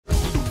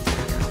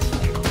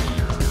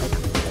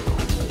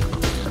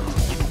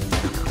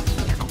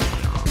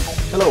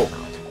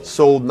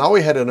so now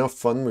we had enough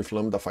fun with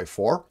lambda phi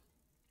 4,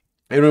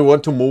 and we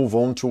want to move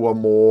on to a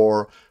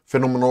more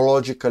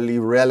phenomenologically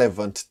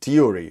relevant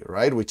theory,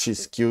 right, which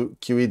is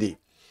QED.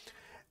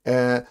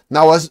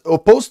 Now, as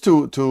opposed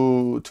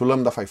to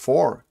lambda phi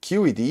 4,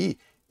 QED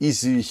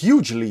is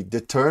hugely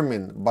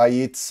determined by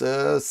its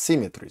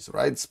symmetries,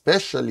 right,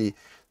 especially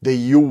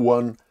the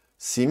U1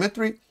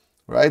 symmetry,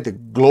 right, the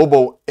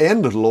global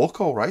and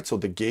local, right, so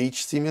the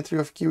gauge symmetry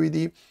of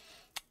QED,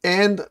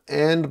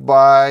 and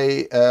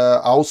by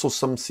also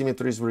some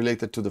symmetries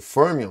related to the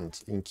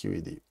fermions in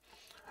QED.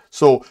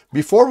 So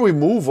before we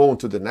move on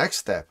to the next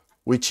step,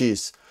 which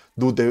is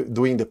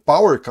doing the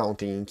power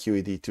counting in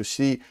QED to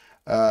see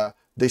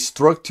the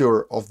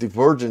structure of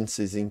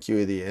divergences in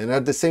QED, and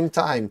at the same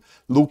time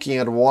looking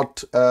at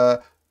what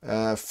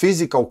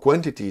physical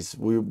quantities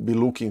we'll be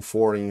looking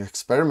for in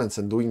experiments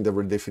and doing the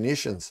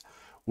redefinitions,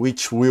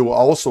 which will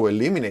also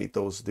eliminate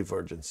those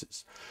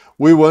divergences.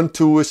 We want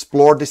to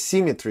explore the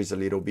symmetries a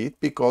little bit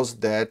because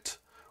that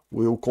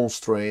will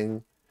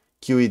constrain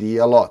QED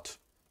a lot,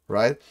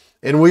 right?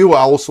 And we will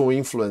also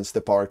influence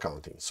the power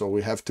counting. So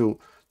we have to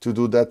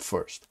do that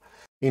first.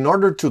 In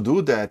order to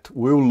do that,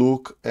 we'll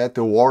look at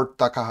the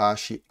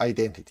Ward-Takahashi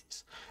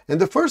identities.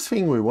 And the first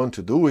thing we want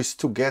to do is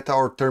to get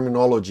our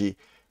terminology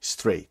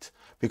straight,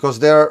 because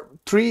there are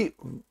three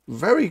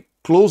very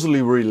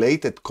closely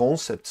related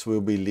concepts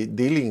we'll be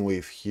dealing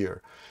with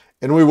here.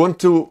 And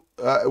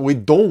we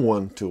don't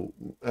want to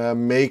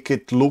make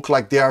it look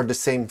like they are the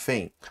same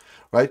thing,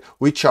 right?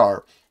 Which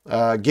are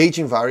gauge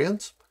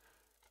invariance,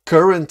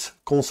 current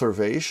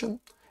conservation,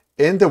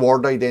 and the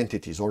Ward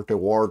identities, or the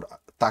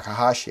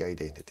Ward-Takahashi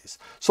identities.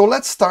 So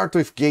let's start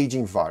with gauge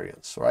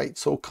invariance, right?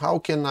 So how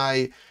can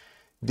I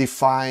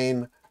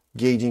define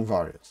gauge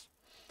invariance?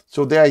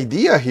 So the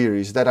idea here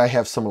is that I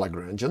have some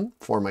Lagrangian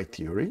for my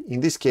theory. In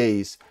this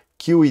case,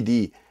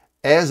 QED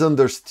as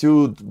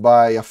understood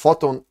by a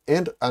photon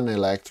and an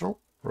electron,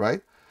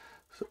 right?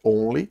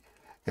 Only.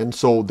 And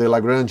so the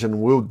Lagrangian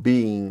will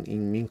be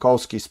in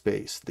Minkowski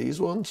space, this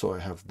one. So I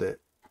have the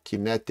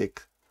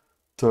kinetic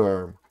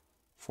term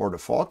for the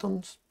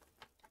photons.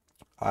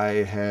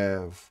 I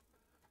have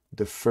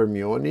the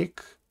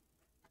fermionic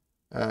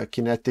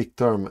kinetic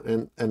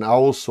term, and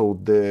also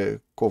the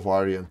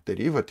covariant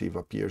derivative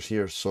appears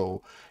here.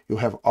 So you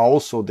have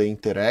also the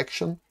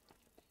interaction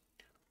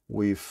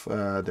with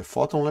the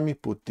photon. Let me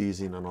put these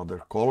in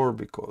another color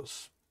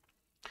because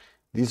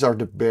these are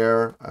the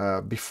bare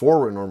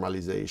before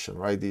renormalization,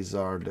 right? These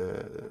are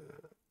the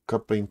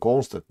coupling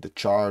constant, the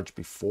charge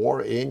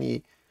before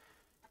any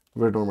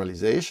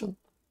renormalization,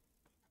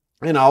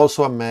 and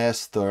also a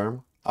mass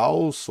term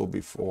also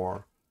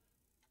before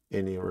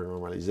any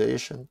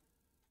renormalization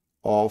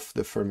of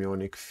the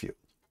fermionic field,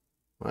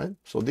 right?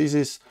 So this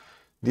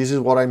is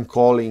what I'm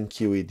calling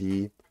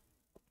QED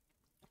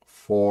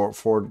for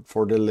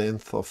the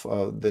length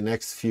of the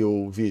next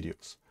few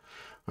videos,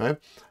 right?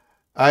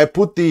 I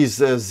put these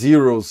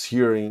zeros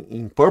here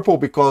in purple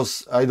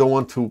because I don't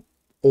want to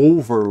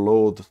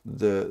overload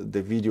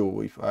the video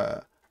with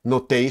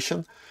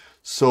notation.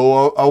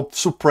 So I'll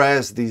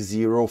suppress this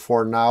zero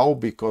for now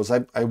because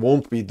I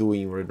won't be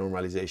doing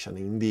renormalization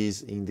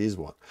in this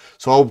one.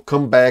 So I'll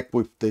come back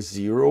with the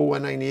zero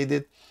when I need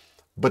it.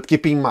 But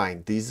keep in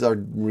mind, these are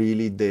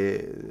really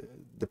the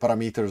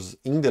parameters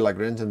in the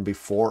Lagrangian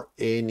before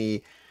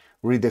any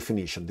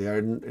redefinition. They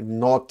are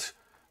not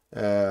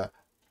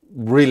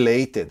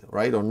related,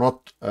 right, or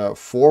not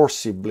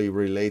forcibly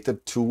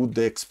related to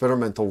the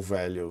experimental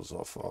values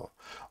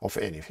of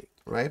anything,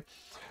 right?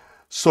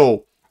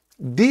 So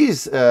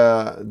this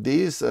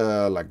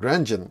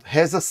Lagrangian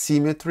has a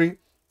symmetry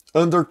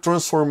under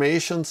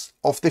transformations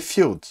of the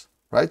fields,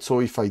 right?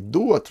 So if I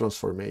do a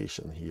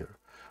transformation here,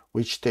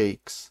 which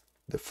takes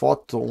the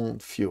photon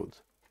field,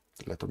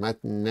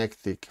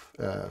 electromagnetic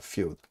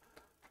field,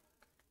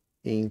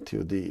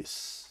 into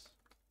this,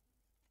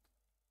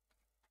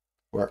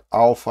 where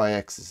alpha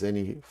x is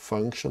any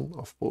function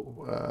of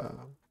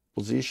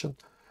position,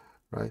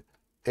 right?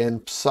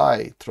 And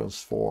psi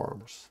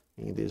transforms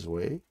in this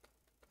way.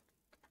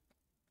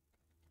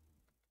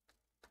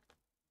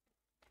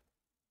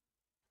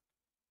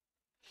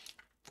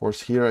 Of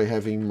course, here I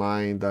have in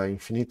mind the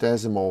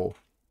infinitesimal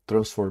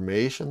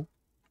transformation,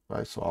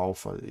 right? So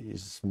alpha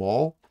is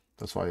small,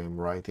 that's why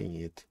I'm writing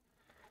it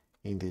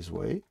in this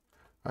way,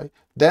 right?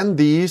 Then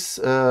this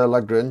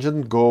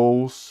Lagrangian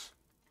goes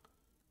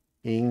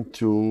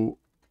into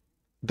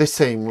the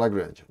same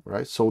Lagrangian,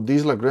 right? So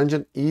this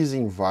Lagrangian is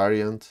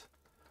invariant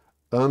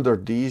under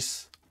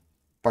this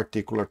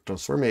particular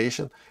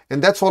transformation,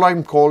 and that's what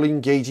I'm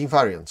calling gauge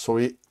invariance. So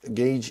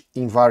gauge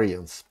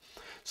invariance.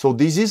 So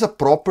this is a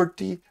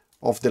property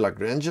of the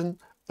Lagrangian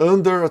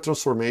under a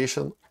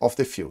transformation of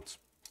the fields,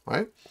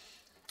 right?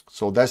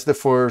 So that's the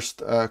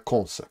first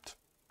concept.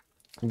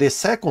 The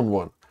second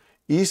one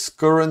is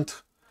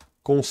current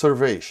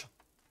conservation,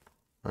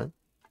 right?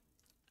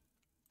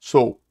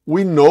 So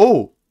we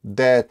know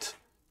that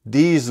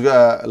this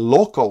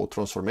local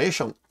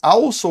transformation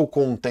also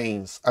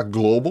contains a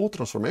global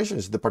transformation.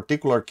 It's the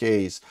particular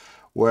case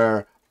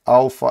where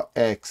alpha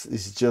x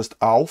is just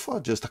alpha,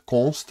 just a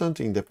constant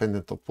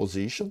independent of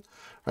position,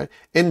 right?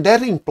 And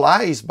that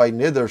implies by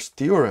Nether's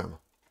theorem,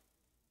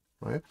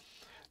 right,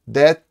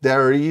 that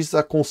there is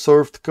a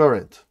conserved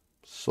current.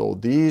 So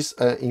this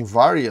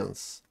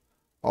invariance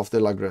of the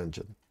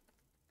Lagrangian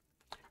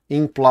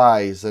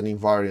implies an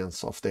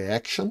invariance of the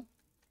action,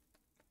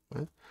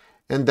 right?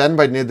 And then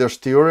by Nether's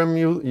theorem,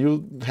 you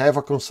have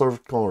a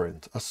conserved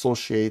current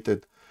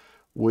associated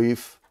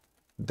with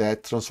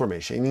that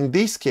transformation. And in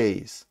this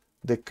case,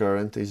 the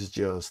current is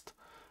just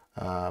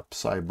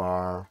psi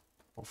bar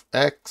of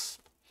x,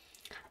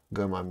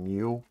 gamma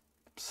mu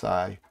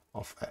psi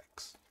of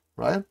x,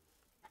 right?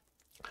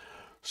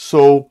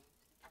 So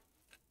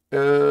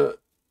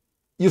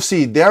you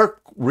see, they're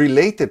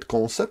related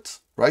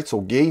concepts, right?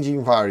 So gauge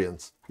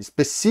invariance,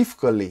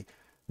 specifically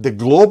the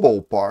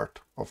global part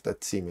of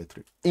that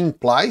symmetry,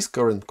 implies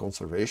current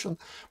conservation,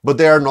 but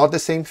they are not the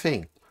same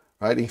thing,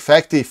 right? In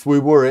fact, if we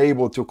were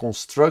able to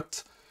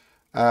construct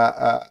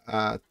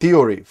a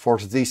theory for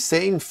the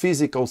same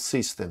physical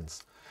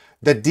systems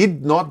that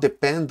did not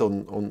depend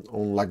on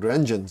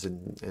Lagrangians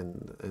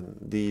and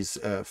these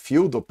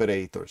field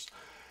operators,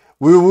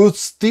 we would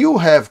still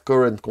have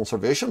current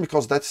conservation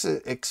because that's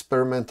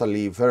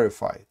experimentally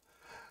verified,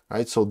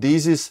 right? So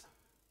this is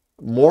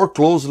more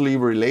closely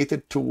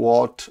related to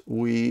what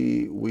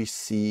we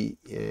see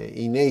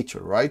in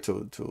nature, right?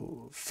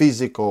 To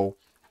physical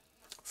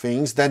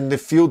things than the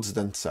fields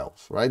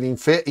themselves, right? In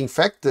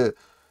fact,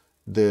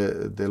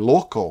 the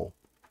local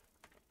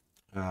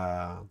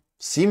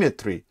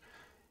symmetry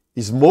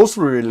is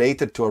mostly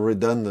related to a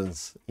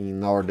redundance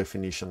in our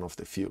definition of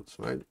the fields,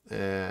 right?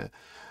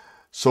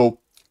 So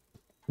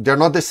they're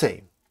not the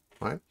same,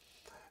 right?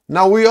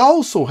 Now we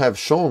also have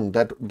shown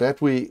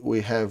that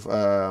we have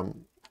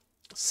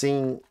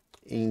seen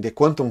in the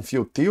quantum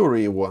field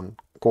theory 1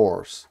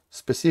 course,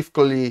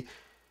 specifically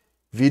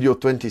video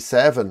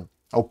 27.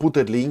 I'll put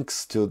the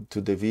links to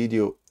the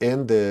video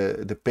and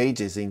the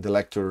pages in the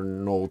lecture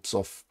notes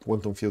of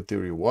quantum field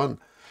theory 1.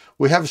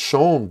 We have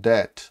shown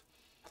that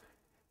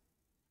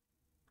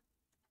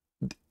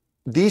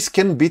this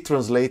can be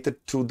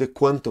translated to the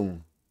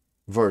quantum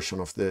version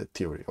of the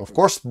theory. Of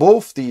course,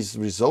 both these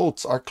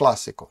results are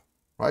classical,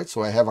 right?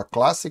 So I have a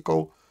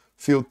classical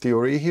field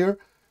theory here,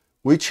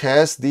 which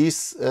has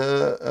this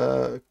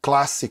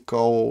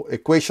classical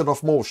equation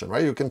of motion,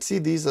 right? You can see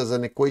this as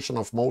an equation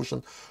of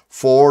motion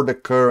for the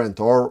current,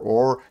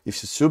 or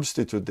if you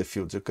substitute the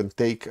fields, you can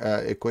take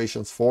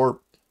equations for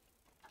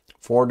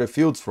the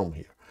fields from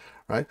here,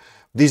 right?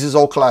 This is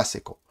all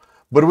classical.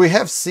 But we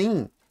have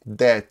seen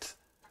that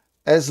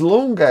as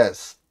long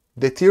as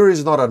the theory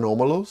is not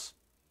anomalous,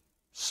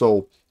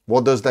 so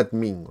what does that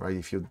mean, right?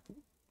 If you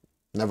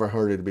never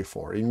heard it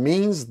before, it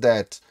means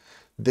that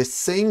the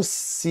same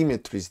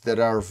symmetries that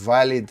are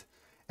valid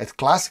at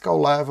classical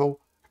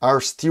level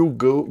are still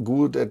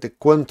good at the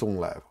quantum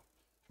level,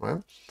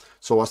 right?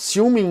 So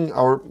assuming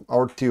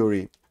our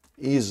theory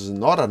is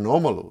not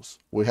anomalous,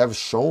 we have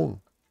shown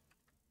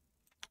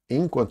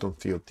in quantum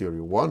field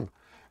theory 1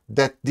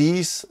 that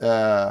this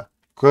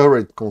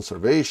current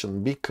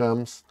conservation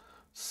becomes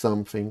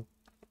something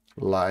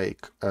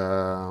like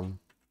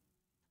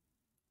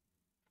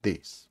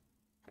this.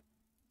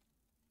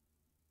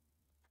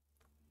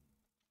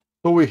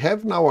 So we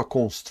have now a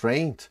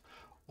constraint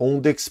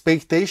on the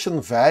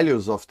expectation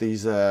values of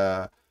these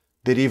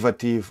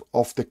derivative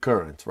of the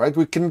current, right?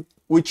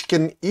 Which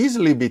can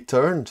easily be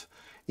turned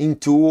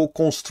into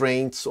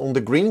constraints on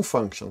the green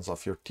functions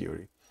of your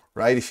theory,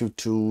 right? If you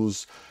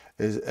choose,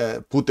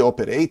 put the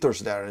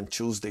operators there and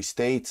choose the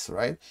states,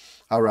 right,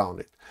 around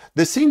it.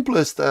 The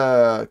simplest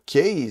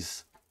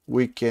case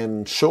we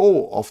can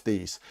show of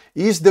this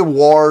is the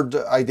Ward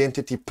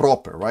identity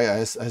proper, right,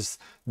 as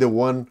the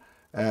one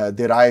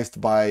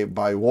derived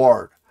by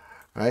Ward,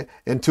 right?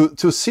 And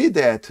to see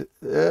that,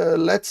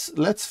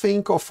 let's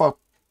think of a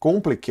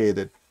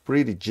complicated,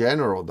 pretty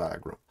general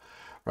diagram,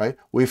 right,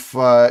 with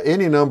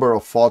any number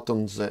of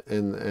photons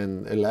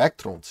and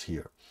electrons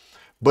here.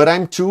 But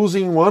I'm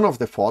choosing one of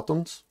the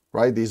photons,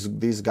 right,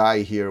 this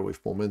guy here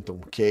with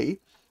momentum k,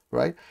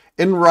 right,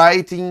 and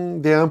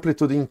writing the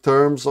amplitude in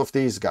terms of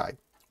this guy.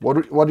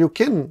 What you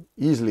can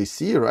easily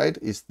see, right,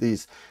 is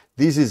this.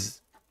 This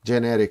is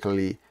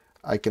generically,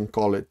 I can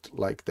call it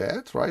like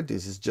that, right?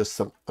 This is just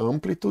some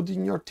amplitude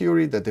in your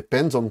theory that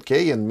depends on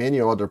k and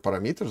many other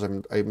parameters.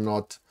 I'm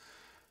not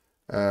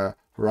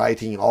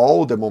writing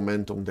all the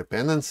momentum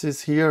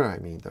dependencies here. I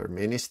mean, there are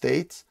many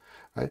states,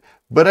 right?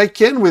 But I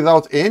can,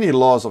 without any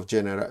laws of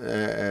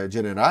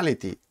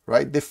generality,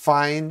 right,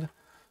 define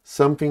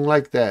something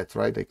like that,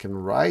 right? I can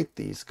write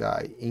this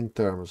guy in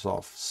terms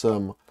of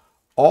some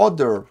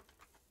other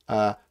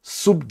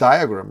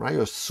sub-diagram, right,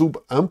 or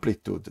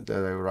sub-amplitude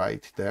that I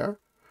write there.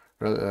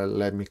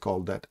 Let me call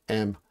that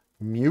m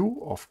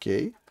mu of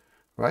k,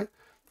 right,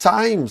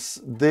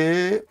 times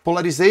the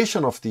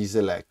polarization of this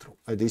electron,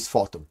 this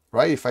photon,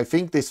 right? If I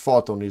think this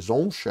photon is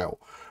on shell,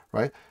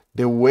 right,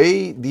 the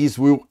way this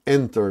will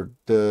enter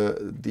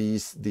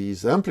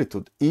this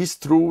amplitude is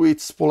through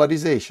its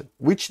polarization,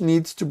 which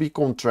needs to be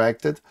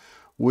contracted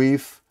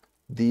with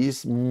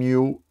this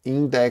mu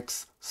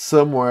index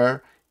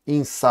somewhere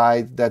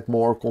inside that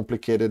more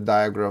complicated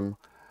diagram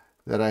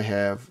that I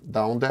have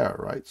down there,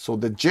 right? So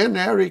the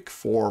generic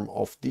form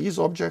of this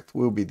object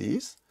will be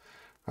this,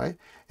 right?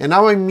 And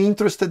now I'm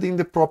interested in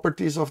the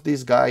properties of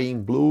this guy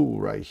in blue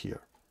right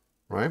here,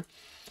 right?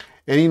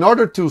 And in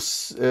order to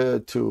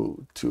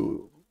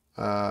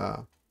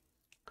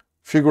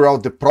figure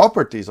out the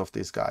properties of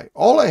this guy,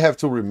 all I have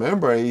to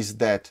remember is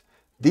that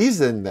this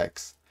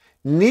index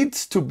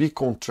needs to be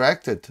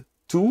contracted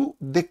to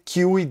the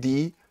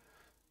QED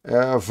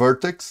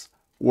vertex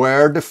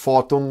where the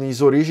photon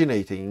is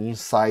originating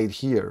inside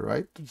here,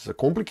 right? It's a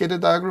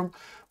complicated diagram,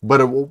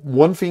 but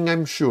one thing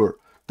I'm sure,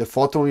 the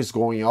photon is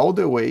going all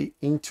the way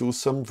into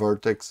some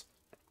vertex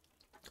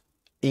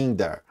in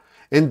there.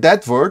 And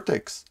that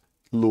vertex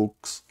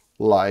looks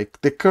like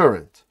the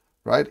current,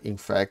 right? In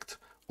fact,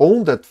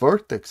 on that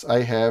vertex,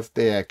 I have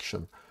the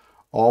action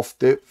of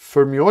the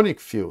fermionic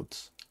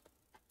fields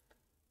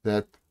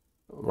that,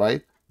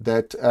 right,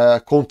 that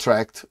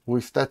contract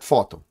with that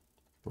photon,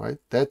 right?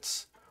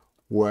 That's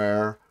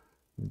where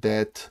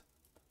that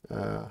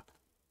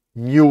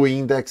mu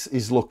index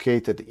is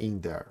located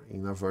in there,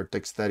 in a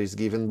vertex that is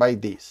given by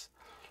this.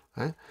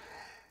 Right?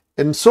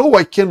 And so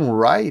I can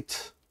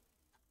write,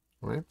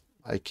 right?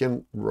 I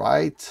can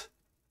write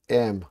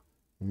m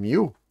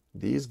mu,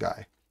 this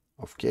guy,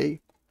 of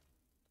k,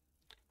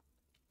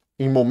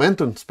 in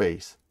momentum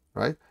space,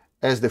 right,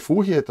 as the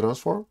Fourier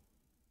transform,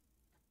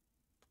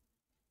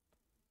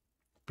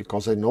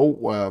 because I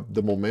know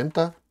the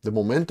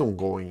momentum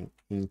going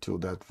into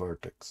that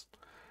vertex,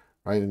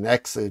 right? And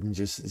x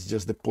is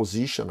just the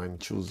position I'm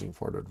choosing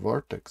for that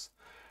vertex,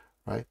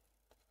 right,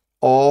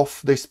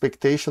 of the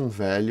expectation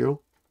value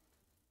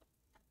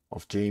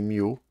of j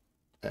mu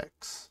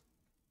x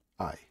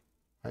I,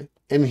 right?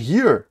 And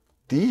here,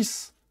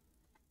 these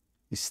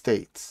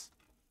states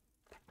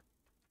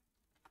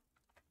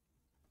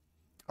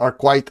are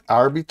quite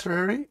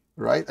arbitrary,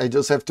 right? I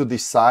just have to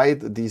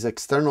decide these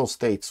external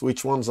states,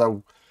 which ones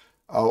I'll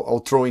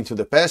throw into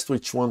the past,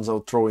 which ones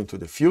I'll throw into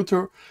the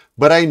future,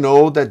 but I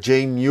know that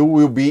j mu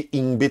will be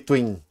in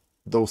between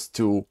those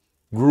two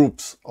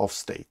groups of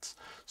states.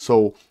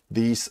 So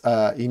these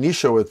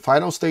initial and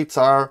final states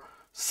are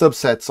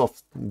subsets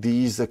of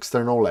these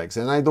external legs,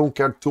 and I don't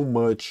care too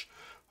much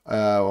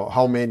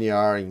how many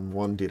are in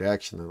one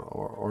direction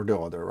or the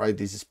other, right?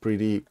 This is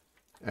pretty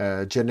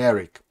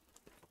generic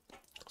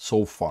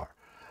so far.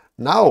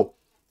 Now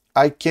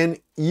I can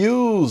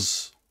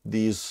use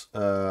this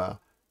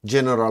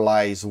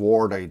generalized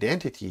Ward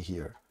identity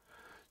here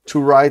to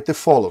write the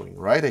following,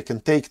 right? I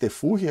can take the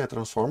Fourier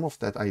transform of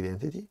that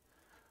identity,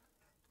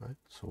 right?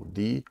 So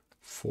d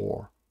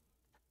for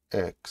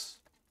x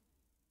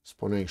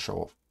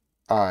exponential of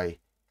I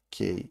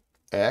k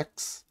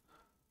x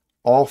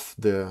of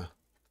the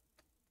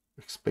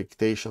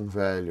expectation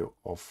value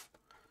of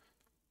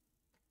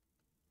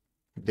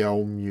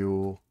del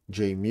mu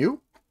j mu,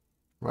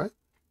 right?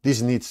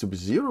 This needs to be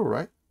 0,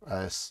 right?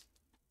 As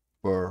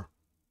per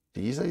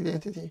this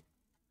identity,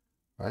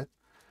 right?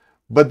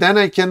 But then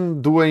I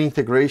can do an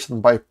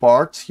integration by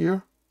parts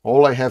here.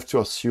 All I have to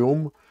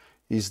assume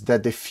is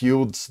that the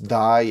fields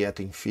die at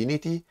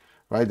infinity,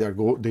 right?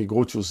 They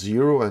go to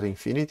 0 at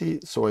infinity,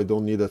 so I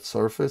don't need a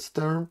surface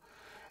term.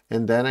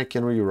 And then I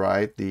can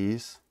rewrite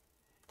these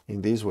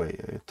in this way.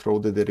 I throw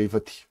the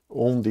derivative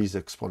on this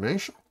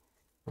exponential,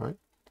 right?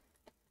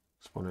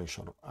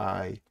 Exponential of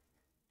I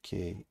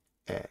k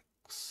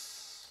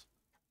x,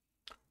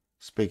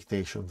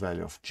 expectation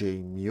value of j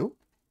mu.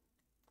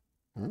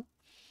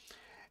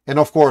 And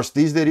of course,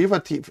 this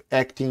derivative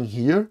acting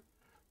here,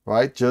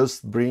 right,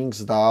 just brings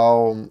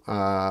down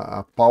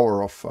a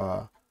power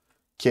of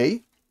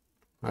k,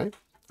 right?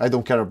 I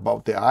don't care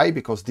about the I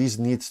because this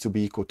needs to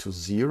be equal to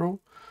 0.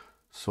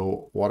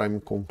 So what I'm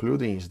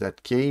concluding is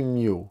that k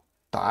mu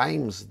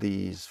times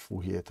this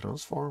Fourier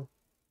transform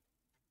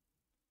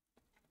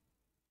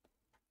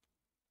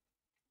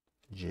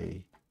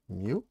j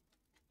mu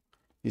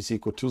is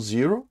equal to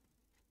 0,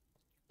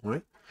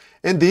 right?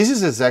 And this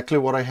is exactly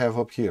what I have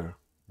up here,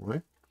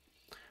 right?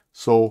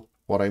 So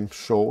what I'm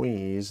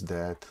showing is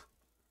that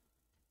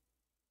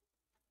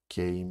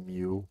k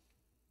mu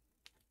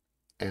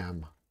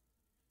m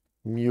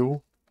mu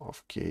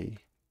of k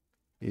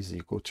is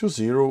equal to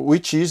 0,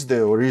 which is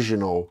the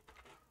original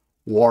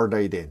Ward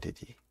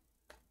identity,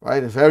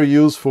 right? A very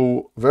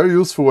useful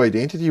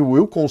identity.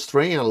 Will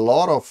constrain a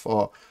lot of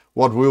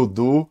what we'll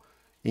do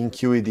in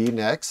QED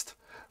next,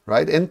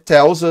 right? And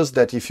tells us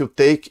that if you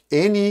take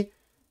any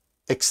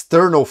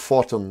external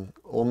photon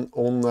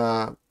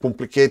on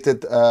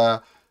complicated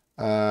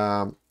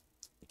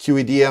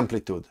QED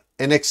amplitude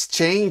and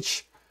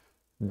exchange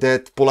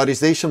that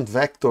polarization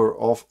vector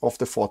of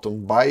the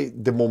photon by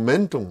the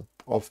momentum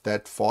of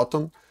that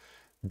photon,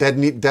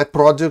 that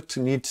product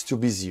needs to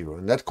be 0.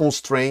 And that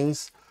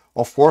constrains,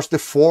 of course, the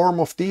form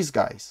of these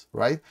guys,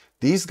 right?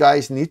 These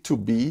guys need to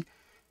be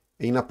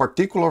in a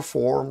particular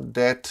form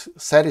that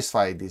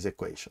satisfy this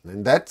equation.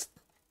 And that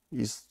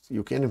is,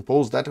 you can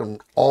impose that on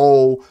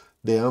all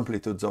the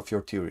amplitudes of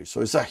your theory.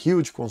 So it's a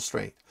huge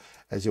constraint.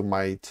 as you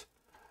might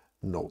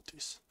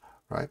notice,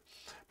 right?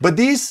 But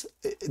this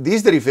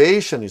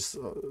derivation is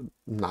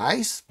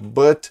nice,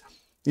 but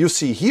you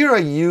see here I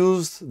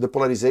used the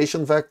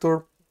polarization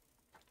vector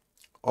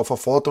of a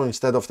photon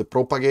instead of the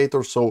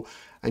propagator, so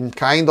I'm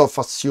kind of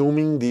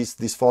assuming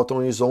this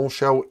photon is on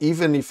shell,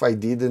 even if I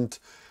didn't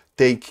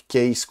take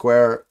k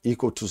square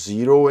equal to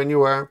 0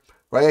 anywhere,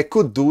 right? I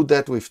could do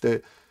that with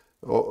the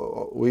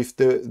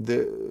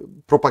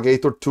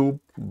propagator too,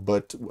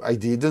 but I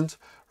didn't,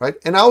 right?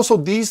 And also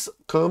this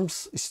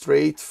comes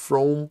straight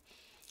from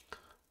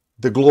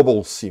the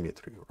global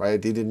symmetry, right? I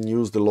didn't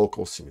use the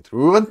local symmetry.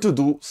 We want to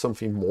do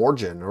something more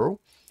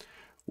general,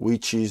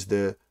 which is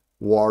the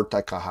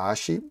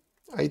Ward-Takahashi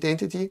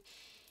identity.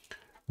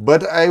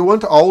 But I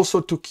want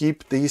also to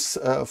keep this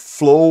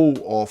flow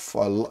of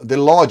the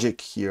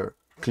logic here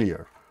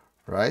clear,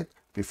 right?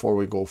 Before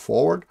we go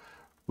forward,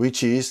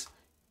 which is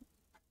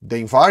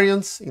the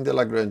invariance in the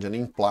Lagrangian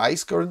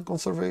implies current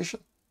conservation,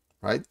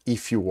 right?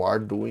 If you are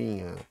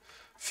doing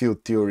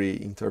field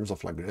theory in terms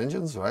of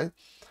Lagrangians, right?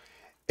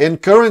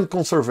 And current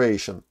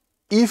conservation,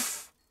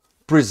 if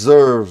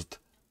preserved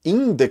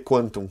in the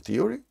quantum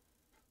theory,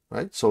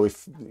 right? So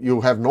if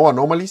you have no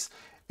anomalies,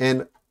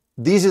 and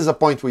this is a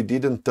point we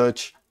didn't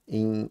touch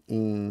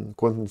in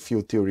quantum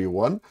field theory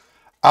 1.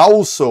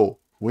 Also,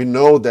 we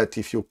know that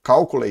if you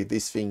calculate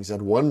these things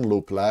at one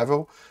loop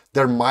level,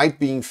 there might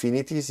be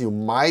infinities. You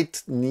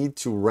might need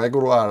to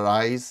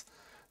regularize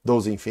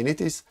those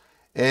infinities.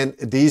 And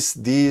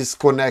this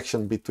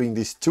connection between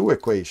these two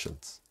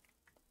equations,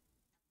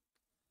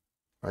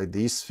 right,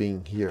 this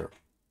thing here,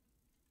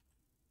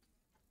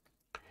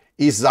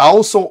 is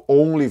also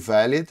only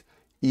valid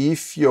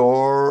if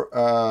your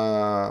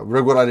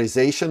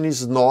regularization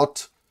is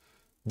not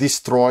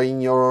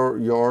destroying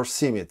your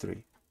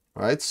symmetry,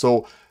 right?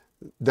 So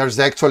there's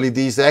actually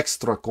this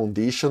extra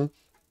condition,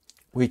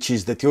 which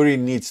is the theory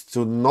needs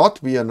to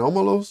not be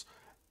anomalous,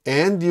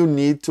 and you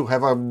need to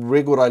have a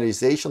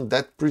regularization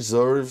that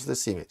preserves the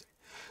symmetry.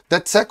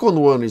 That second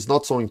one is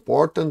not so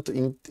important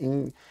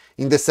in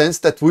the sense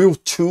that we'll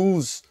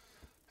choose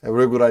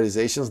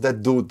regularizations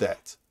that do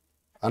that.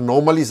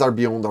 Anomalies are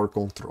beyond our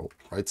control,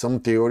 right?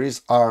 Some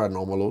theories are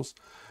anomalous,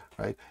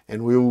 right?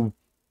 And we'll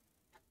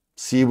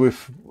see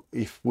if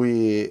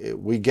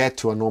we get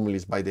to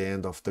anomalies by the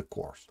end of the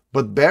course.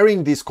 But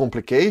bearing these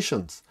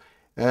complications,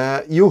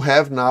 you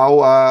have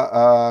now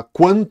a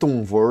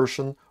quantum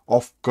version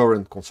of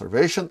current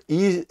conservation,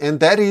 and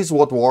that is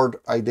what Ward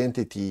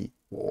identity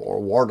or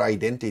Ward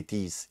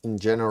identities in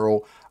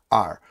general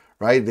are,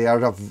 right? They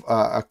are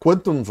a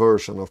quantum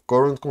version of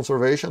current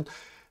conservation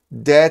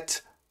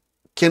that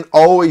can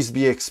always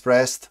be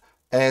expressed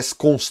as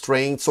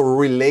constraints or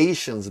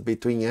relations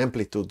between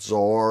amplitudes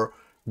or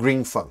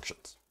green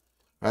functions,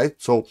 right?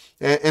 So,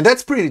 and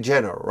that's pretty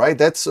general, right?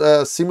 That's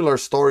a similar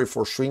story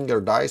for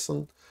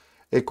Schwinger-Dyson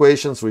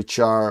equations, which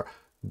are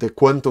the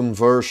quantum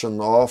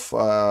version of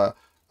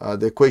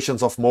the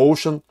equations of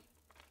motion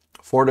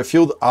for the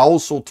field,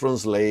 also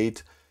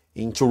translate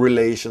into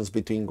relations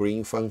between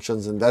green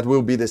functions, and that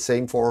will be the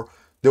same for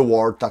the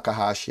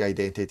Ward-Takahashi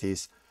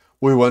identities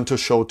we want to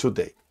show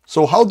today.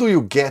 So how do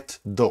you get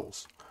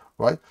those,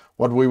 right?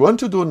 What we want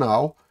to do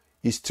now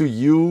is to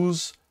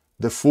use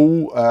the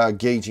full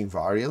gauge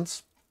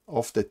invariance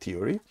of the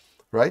theory,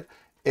 right?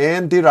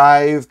 And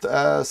derived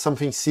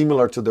something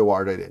similar to the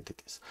Ward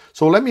identities.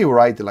 So let me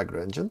write the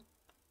Lagrangian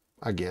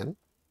again,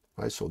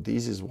 right? So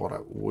this is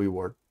what we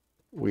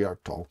are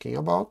talking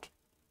about.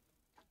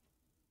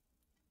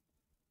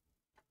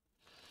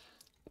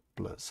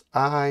 Plus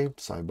I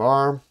psi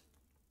bar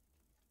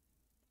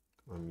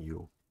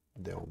mu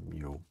del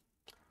mu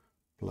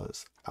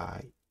plus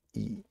I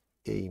e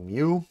a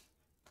mu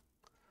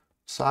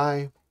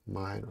psi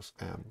minus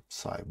m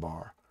psi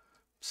bar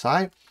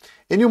psi.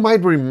 And you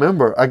might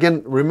remember,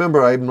 again,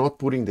 remember I'm not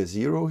putting the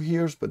 0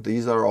 here, but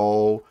these are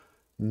all,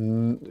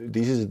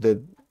 this is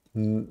the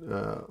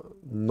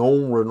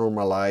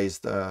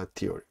non-renormalized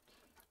theory,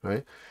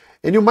 right?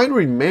 And you might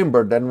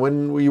remember that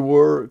when we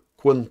were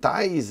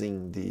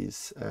quantizing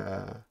this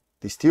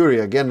theory,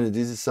 again,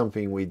 this is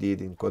something we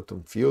did in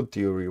quantum field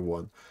theory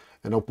 1,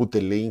 and I'll put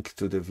a link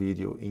to the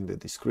video in the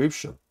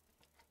description,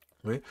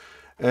 right?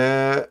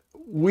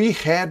 We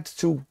had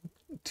to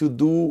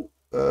do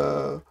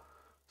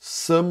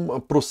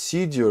some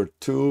procedure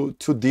to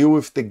deal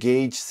with the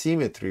gauge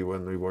symmetry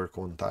when we were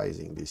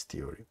quantizing this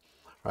theory,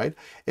 right?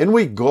 And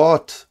we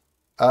got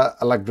a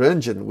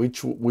Lagrangian,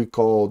 which we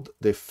called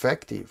the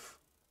effective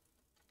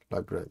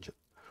Lagrangian,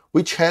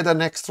 which had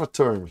an extra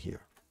term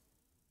here,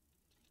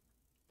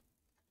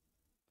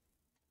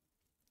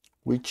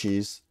 which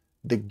is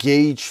the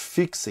gauge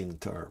fixing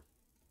term,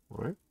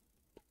 right,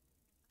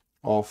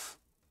 of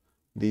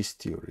this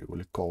theory.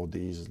 We'll call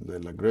this the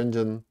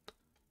Lagrangian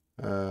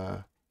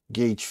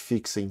gauge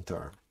fixing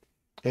term.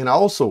 And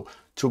also,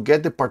 to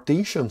get the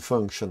partition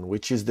function,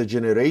 which is the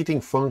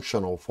generating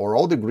functional for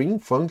all the green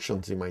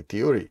functions in my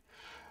theory,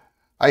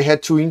 I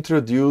had to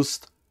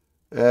introduce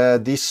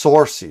these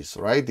sources,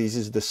 right? This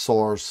is the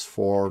source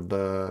for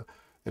the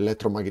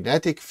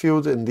electromagnetic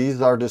field, and these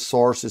are the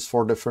sources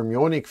for the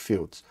fermionic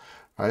fields,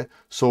 right?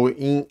 So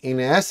in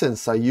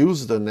essence, I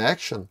used an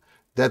action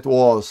that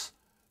was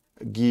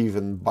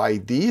given by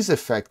this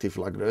effective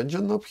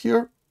Lagrangian up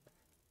here,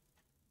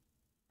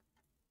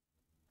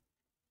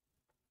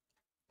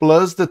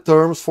 plus the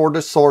terms for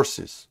the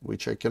sources,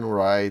 which I can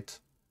write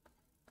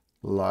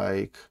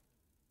like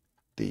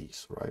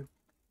these, right?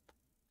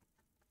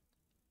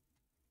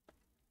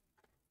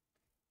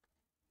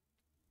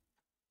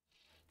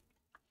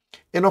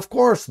 And of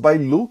course, by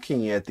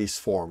looking at these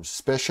forms,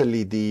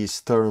 especially these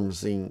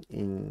terms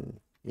in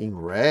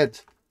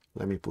red,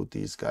 let me put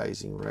these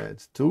guys in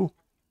red too,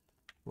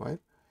 right?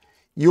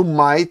 You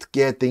might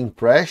get the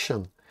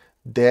impression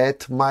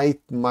that my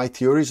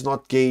theory is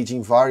not gauge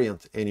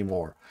invariant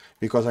anymore,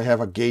 because I have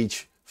a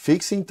gauge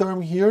fixing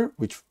term here,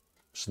 which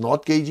is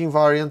not gauge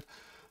invariant,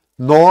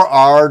 nor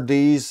are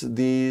these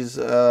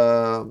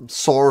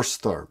source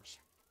terms,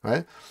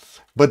 right?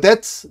 But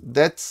that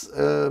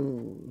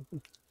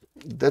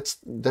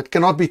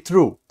cannot be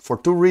true for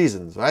two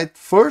reasons, right?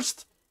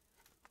 First,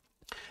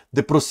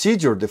 the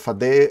procedure, the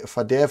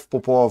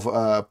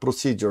Fadeev-Popov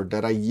procedure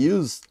that I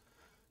used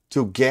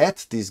to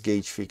get this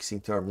gauge fixing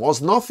term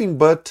was nothing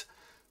but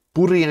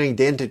putting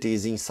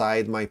identities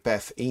inside my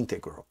path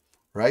integral,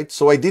 right?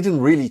 So I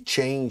didn't really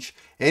change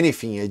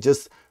anything. I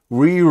just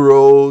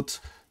rewrote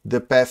the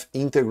path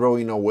integral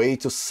in a way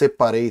to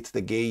separate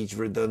the gauge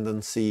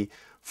redundancy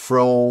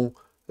from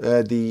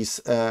this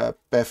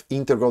path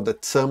integral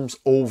that sums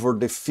over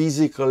the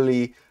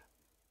physically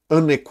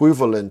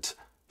unequivalent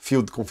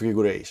field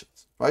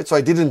configurations, right? So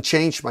I didn't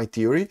change my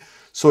theory.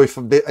 So if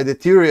the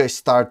theory I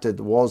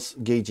started was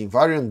gauge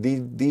invariant,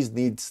 this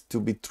needs to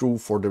be true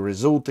for the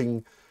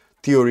resulting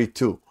theory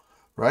too,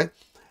 right?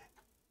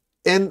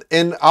 And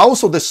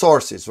also the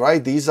sources,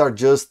 right? These are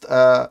just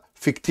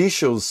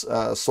fictitious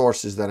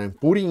sources that I'm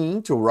putting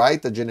in to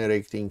write a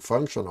generating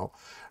functional,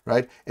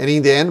 right? And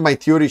in the end, my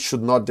theory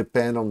should not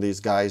depend on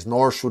these guys,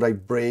 nor should I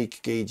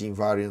break gauge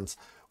invariance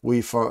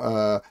with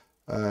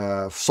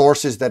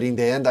sources that in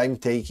the end I'm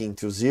taking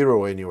to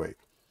zero anyway,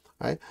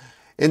 right?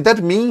 And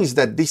that means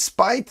that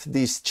despite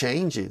these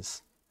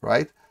changes,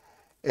 right,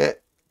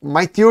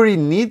 my theory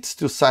needs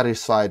to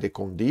satisfy the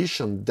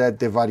condition that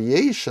the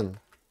variation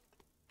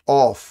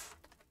of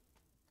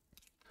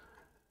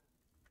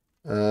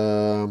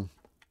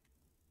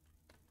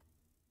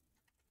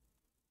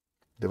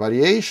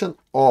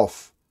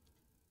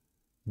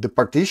the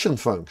partition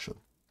function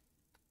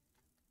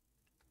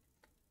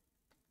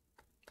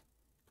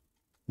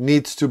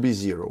needs to be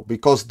zero,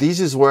 because this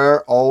is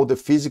where all the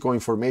physical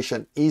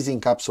information is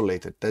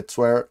encapsulated. That's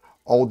where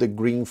all the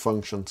green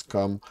functions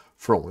come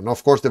from. And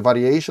of course, the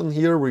variation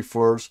here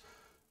refers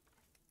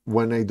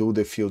when I do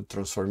the field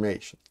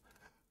transformation,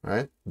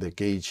 right? The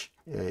gauge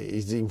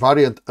is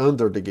invariant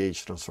under the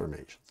gauge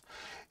transformation.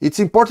 It's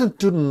important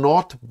to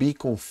not be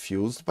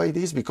confused by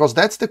this, because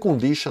that's the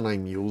condition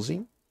I'm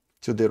using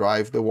to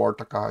derive the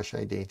Ward-Takahashi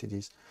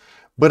identities.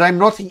 But I'm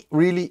not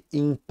really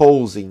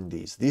imposing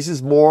this. This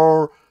is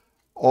more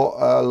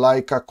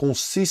like a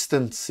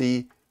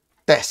consistency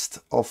test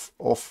of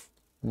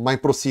my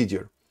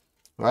procedure,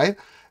 right?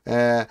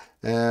 I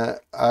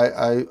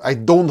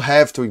don't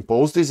have to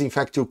impose this. In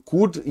fact, you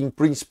could, in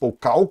principle,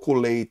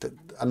 calculate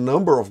a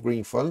number of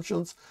green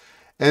functions,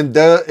 and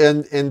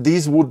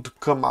these would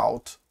come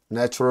out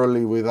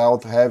naturally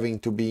without having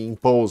to be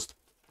imposed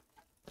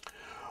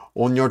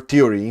on your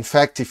theory. In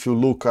fact, if you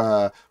look,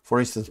 for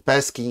instance,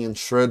 Peskin and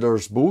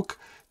Schroeder's book,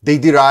 they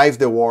derive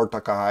the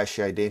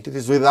Ward-Takahashi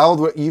identities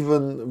without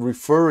even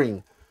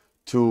referring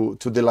to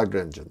the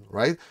Lagrangian,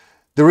 right?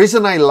 The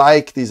reason I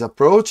like this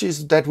approach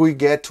is that we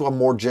get to a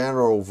more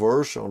general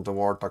version of the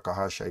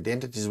Ward-Takahashi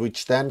identities,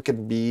 which then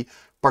can be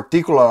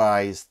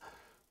particularized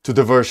to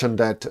the version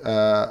that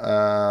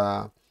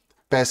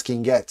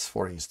Peskin gets,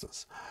 for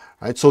instance.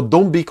 Right? So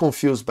don't be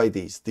confused by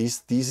this.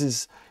 This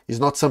is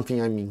not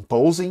something I'm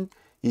imposing.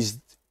 Is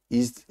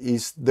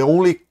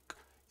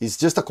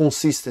just a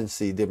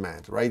consistency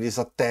demand, right? It's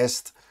a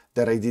test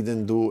that I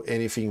didn't do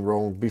anything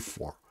wrong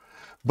before.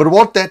 But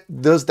what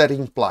does that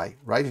imply,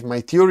 right? If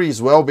my theory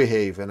is well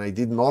behaved and I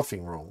did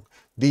nothing wrong,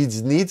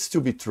 this needs to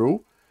be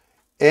true.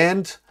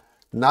 And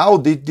now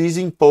this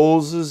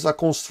imposes a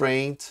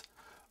constraint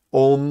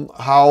on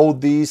how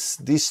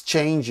these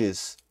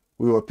changes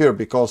will appear,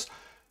 because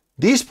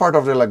this part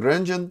of the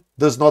Lagrangian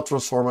does not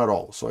transform at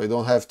all. So I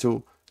don't have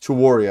to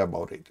worry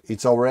about it.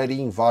 It's already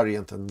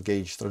invariant and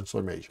gauge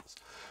transformations.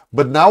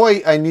 But now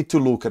I need to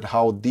look at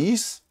how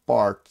these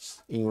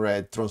parts in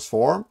red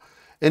transform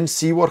and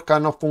see what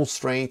kind of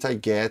constraint I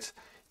get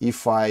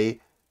if I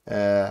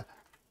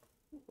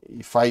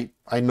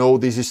know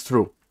this is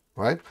true,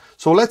 right?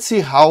 So let's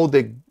see how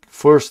the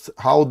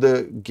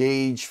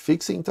gauge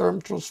fixing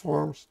term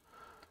transforms.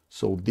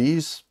 So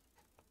this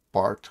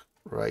part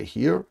right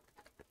here,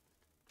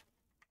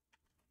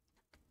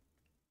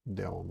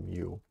 del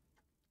mu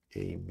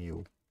a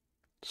mu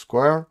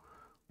square,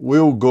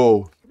 will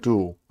go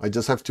to, I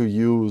just have to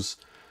use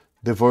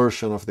the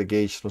version of the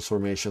gauge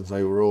transformations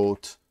I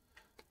wrote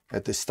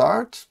at the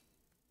start.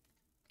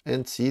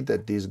 and see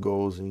that this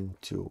goes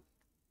into,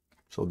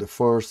 so the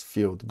first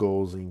field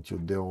goes into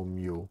del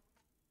mu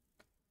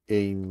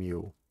a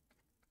mu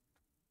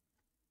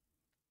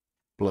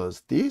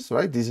plus this,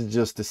 right? This is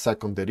just the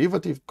second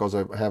derivative because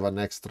I have an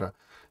extra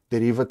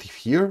derivative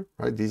here,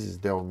 right? This is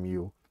del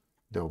mu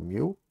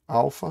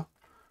alpha,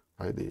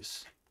 right?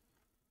 This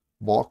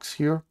box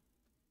here.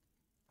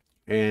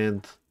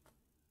 And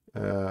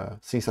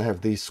since I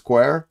have this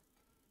square,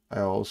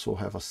 I also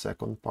have a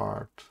second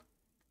part,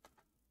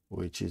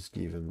 which is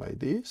given by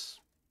this.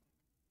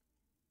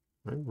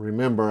 Right?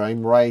 Remember,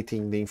 I'm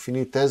writing the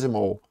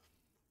infinitesimal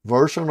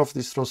version of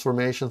these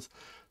transformations,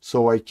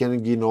 so I can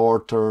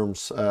ignore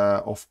terms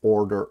of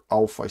order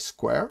alpha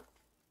square.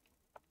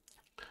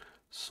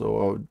 So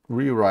I'll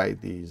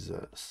rewrite these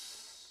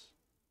as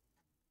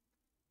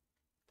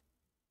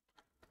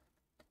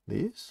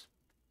this.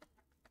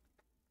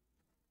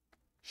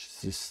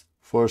 This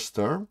first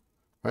term,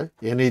 right?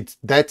 And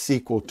that's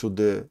equal to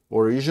the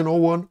original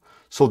one.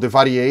 So the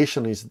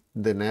variation is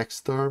the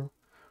next term,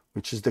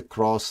 which is the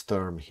cross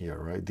term here,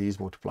 right? These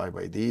multiplied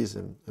by these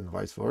and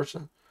vice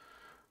versa.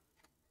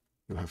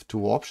 You have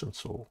two options,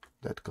 so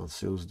that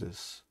cancels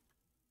this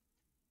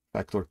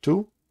factor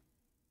 2.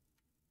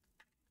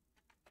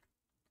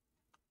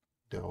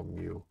 Del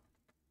mu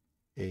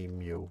a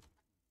mu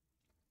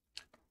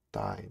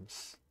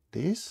times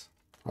this,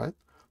 right?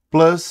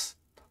 Plus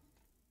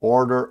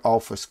order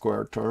alpha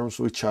square terms,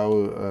 which I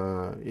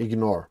will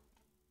ignore.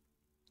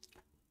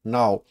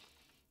 Now,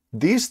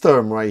 this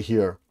term right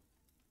here,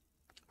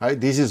 right?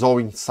 This is all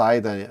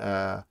inside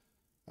a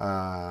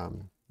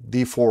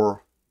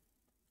d4x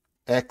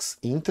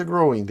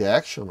integral in the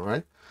action,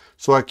 right?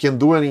 So I can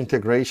do an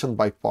integration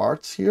by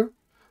parts here.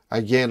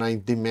 Again, I'm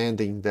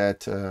demanding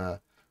that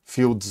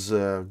fields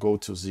go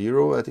to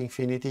 0 at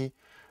infinity,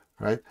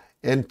 right?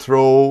 And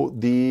throw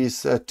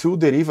these two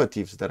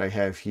derivatives that I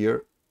have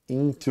here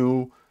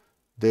into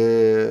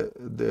the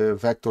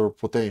vector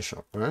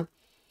potential, right?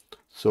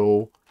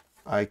 So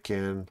I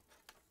can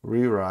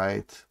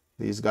rewrite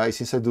these guys.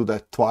 Since I do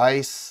that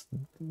twice,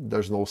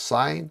 there's no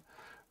sign,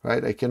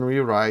 right? I can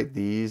rewrite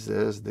these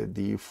as the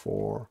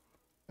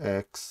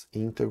d4x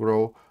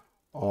integral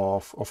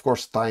of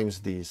course, times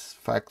this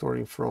factor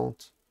in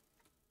front,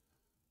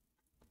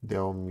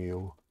 del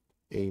mu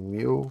a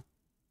mu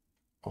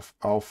of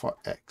alpha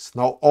x.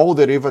 Now all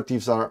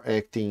derivatives are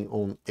acting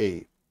on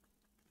a.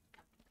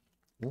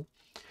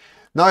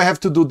 Now I have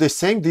to do the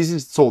same.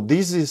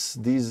 This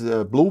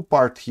blue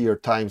part here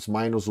times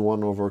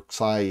 -1 over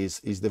psi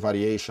is the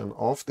variation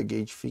of the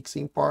gauge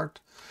fixing part.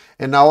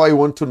 And now I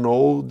want to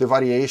know the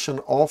variation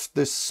of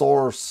the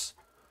source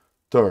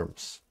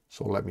terms.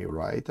 So let me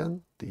write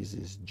them. This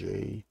is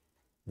j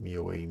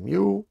mu a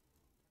mu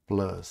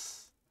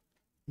plus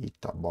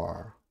eta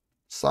bar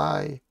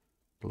psi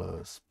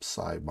plus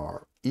psi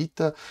bar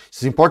eta.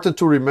 It's important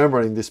to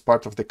remember in this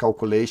part of the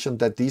calculation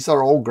that these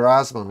are all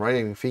Grassmann, right?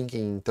 I'm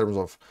thinking in terms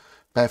of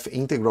path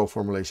integral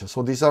formulation.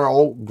 So these are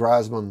all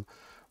Grassmann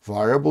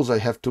variables. I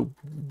have to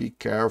be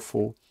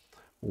careful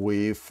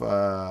with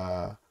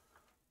the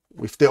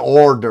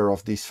order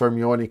of these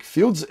fermionic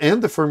fields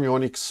and the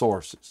fermionic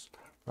sources,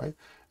 right?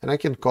 And I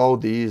can call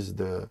these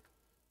the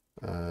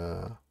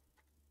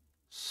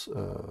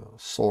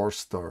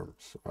source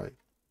terms, right?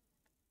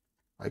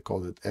 I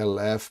call it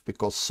LF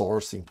because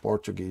source in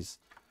Portuguese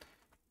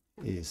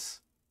is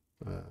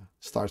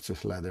starts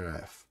with letter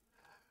F,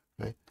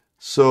 right?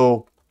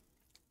 So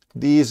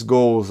this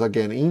goes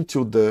again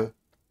into the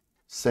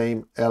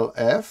same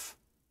LF,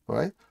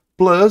 right?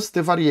 Plus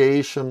the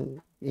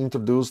variation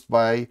introduced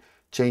by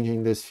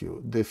changing this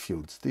the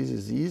fields. This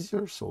is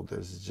easier, so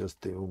this is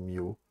just the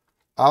mu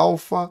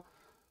alpha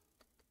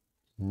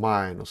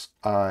minus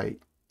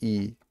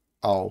IE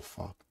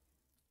alpha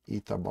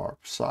eta bar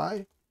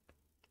psi,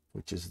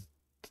 which is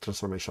the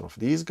transformation of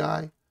this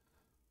guy,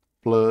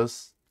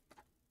 plus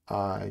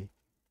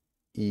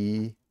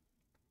IE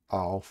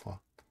alpha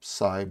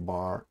psi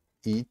bar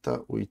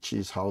eta, which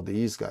is how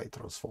this guy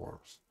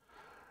transforms.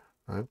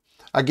 Right?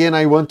 Again,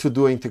 I want to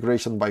do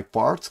integration by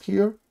parts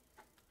here.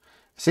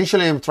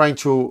 Essentially, I'm trying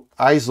to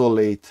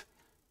isolate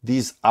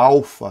this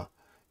alpha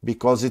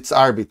because it's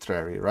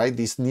arbitrary, right?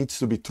 This needs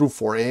to be true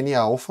for any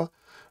alpha.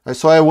 Right?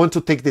 So I want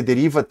to take the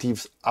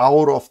derivatives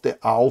out of the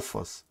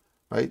alphas,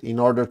 right? In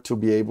order to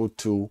be able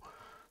to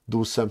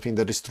do something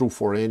that is true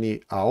for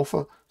any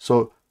alpha.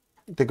 So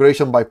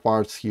integration by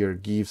parts here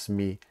gives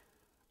me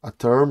a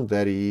term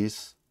that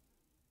is,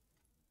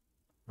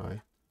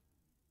 right,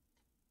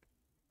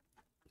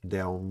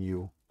 del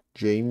mu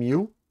j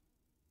mu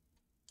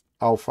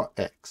alpha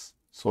x.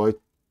 So I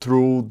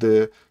threw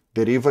the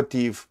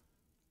derivative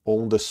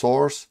on the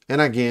source,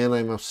 and again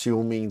I'm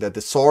assuming that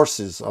the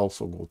sources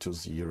also go to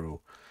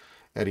 0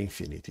 at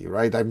infinity,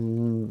 right?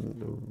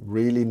 I'm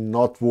really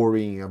not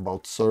worrying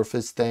about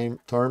surface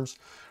terms,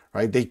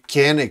 right? They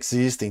can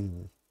exist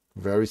in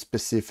very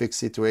specific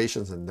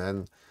situations, and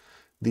then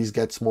this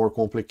gets more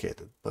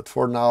complicated. But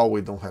for now,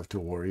 we don't have to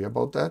worry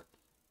about that.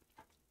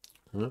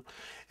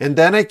 And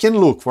then I can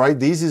look, right?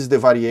 This is the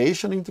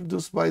variation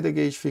introduced by the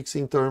gauge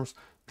fixing terms.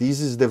 This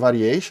is the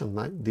variation,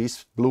 right?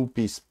 This blue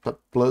piece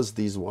plus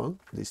this one,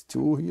 these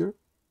two here,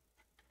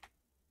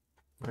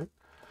 right?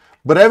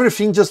 But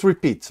everything just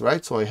repeats,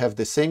 right? So I have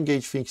the same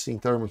gauge fixing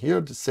term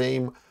here, the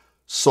same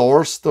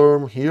source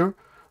term here,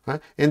 right?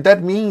 And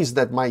that means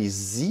that my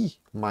Z,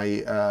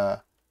 my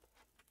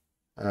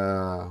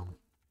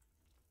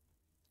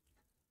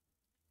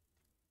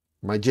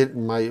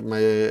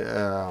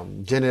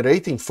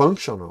generating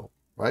functional,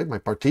 right? My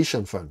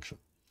partition function,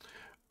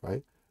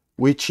 right?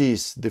 Which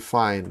is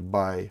defined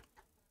by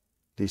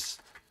this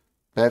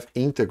path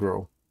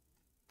integral,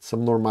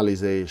 some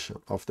normalization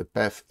of the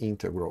path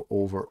integral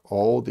over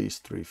all these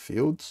three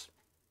fields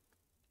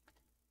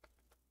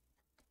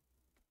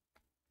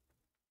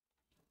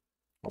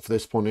of the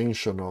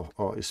exponential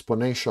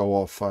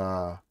of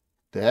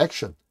the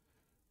action,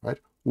 right?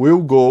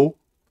 Will go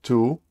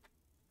to,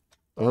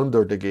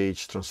 under the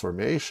gauge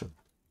transformation,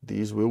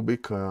 these will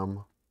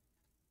become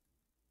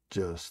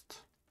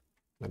just,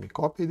 let me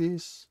copy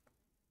this,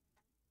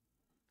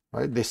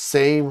 right? The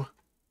same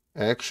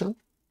action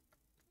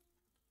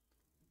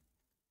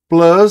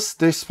plus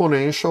the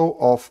exponential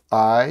of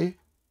I,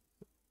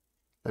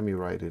 let me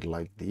write it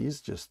like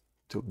this just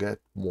to get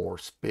more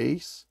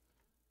space,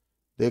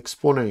 the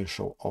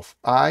exponential of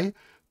I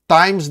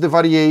times the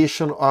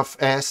variation of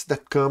S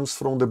that comes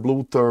from the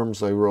blue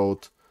terms I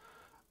wrote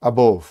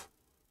above.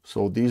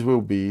 So this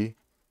will be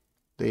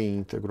the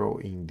integral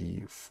in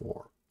d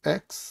for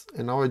x,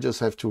 and now I just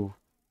have to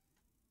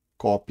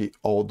copy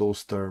all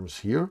those terms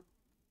here.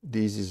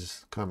 This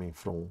is coming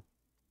from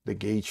the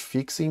gauge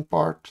fixing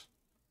part,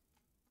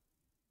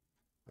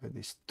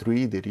 these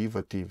three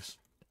derivatives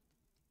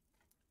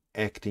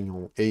acting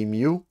on a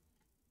mu.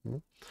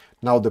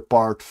 Now the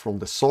part from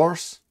the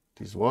source,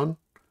 this one,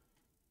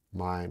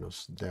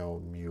 minus del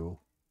mu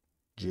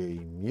j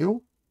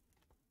mu.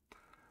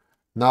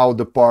 Now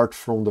the part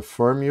from the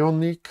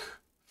fermionic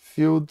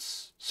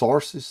fields,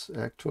 sources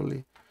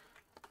actually,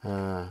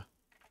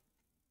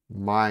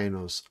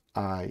 minus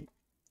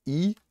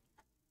IE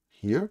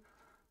here,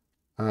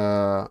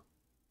 eta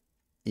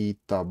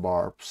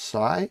bar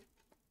psi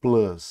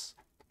plus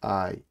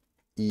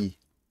IE,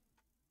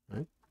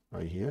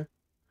 right here,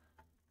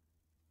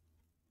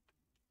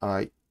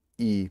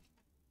 IE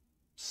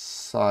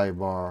psi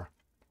bar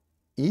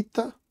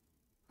eta,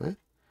 right?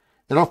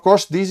 And of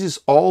course this is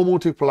all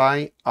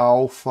multiplying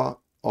alpha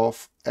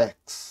of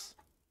x,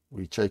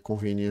 which I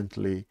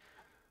conveniently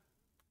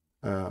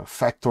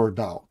factored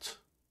out,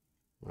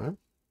 right?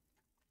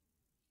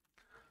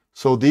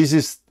 So this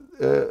is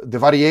the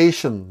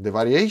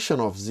variation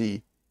of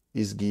z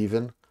is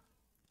given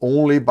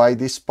only by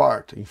this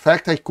part. In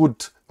fact, I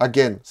could,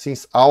 again,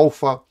 since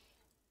alpha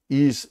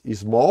is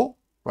small,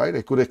 right,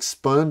 I could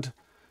expand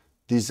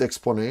this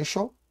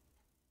exponential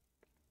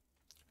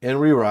and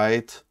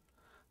rewrite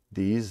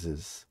this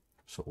is,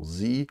 so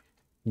z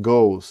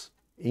goes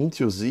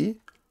into z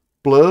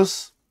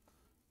plus,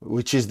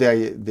 which is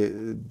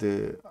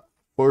the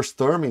first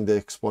term in the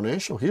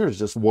exponential here is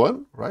just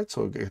 1, right?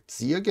 So get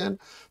z again,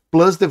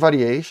 plus the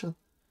variation,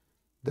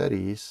 that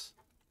is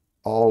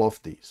all of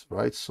these,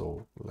 right?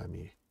 So let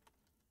me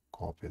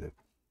copy the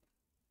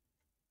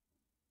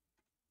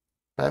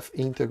path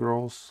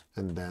integrals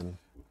and then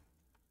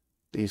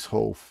this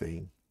whole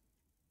thing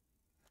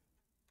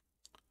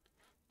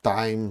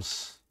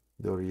times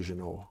the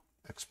original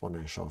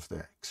exponential of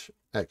the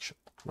action,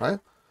 right?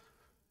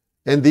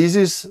 And this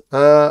is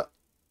the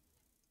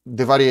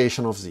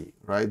variation of z,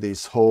 right?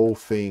 This whole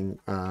thing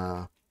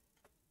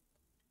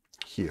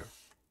here,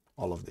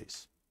 all of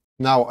this.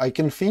 Now I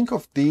can think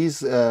of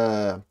this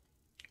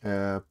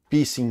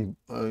piece in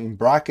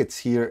brackets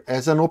here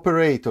as an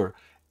operator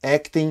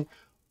acting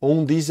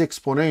on this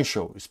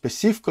exponential,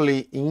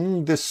 specifically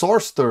in the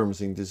source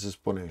terms in this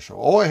exponential.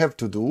 All I have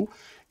to do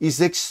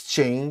is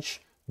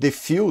exchange the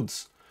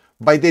fields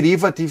by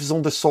derivatives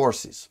on the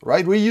sources,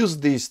 right? We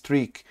used this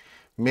trick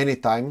many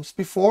times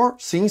before,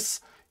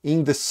 since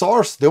in the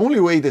source, the only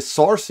way the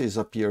sources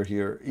appear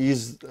here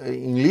is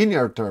in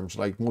linear terms,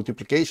 like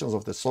multiplications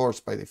of the source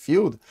by the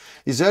field.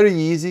 It's very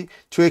easy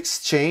to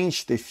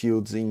exchange the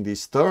fields in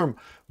this term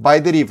by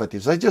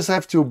derivatives. I just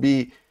have to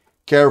be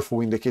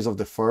careful in the case of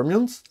the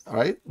fermions,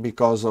 right?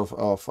 Because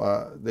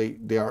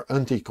they are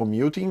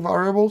anti-commuting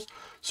variables.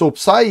 So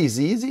psi is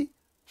easy.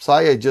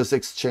 Psi I just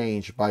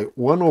exchange by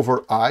 1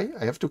 over I.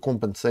 I have to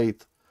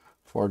compensate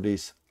for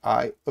this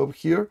I up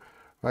here,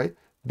 right?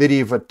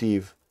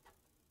 Derivative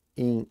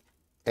in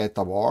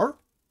eta bar,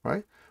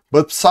 right?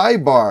 But psi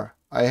bar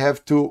I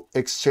have to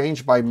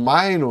exchange by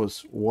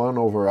minus 1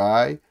 over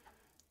I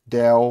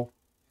del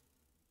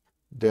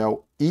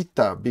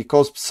eta,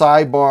 because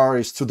psi bar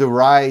is to the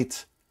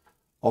right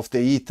of the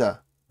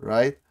eta,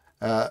 right?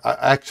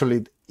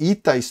 Actually,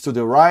 eta is to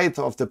the right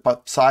of the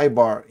psi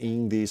bar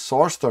in the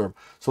source term,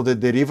 so the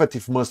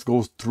derivative must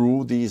go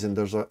through these, and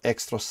there's an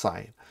extra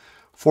sign.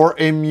 For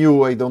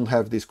mu, I don't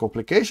have this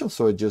complication,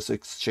 so I just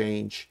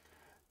exchange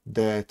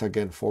that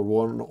again for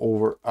 1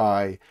 over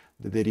I,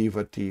 the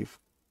derivative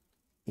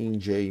in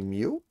j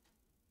mu,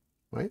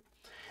 right?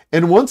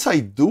 And once I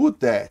do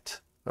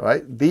that,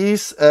 right?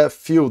 These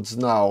fields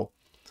now,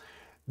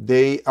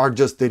 they are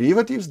just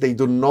derivatives. They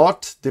do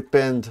not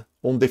depend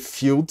on the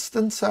fields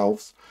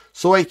themselves.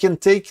 So I can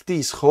take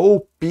this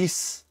whole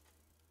piece,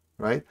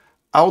 right,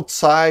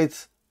 outside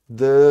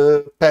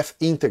the path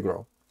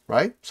integral,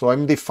 right? So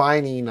I'm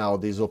defining now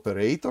this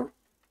operator.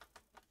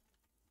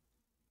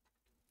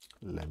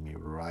 Let me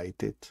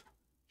write it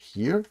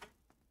here.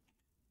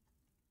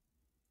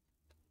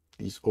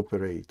 This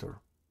operator,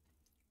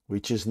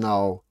 which is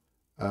now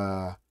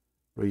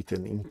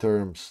written in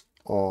terms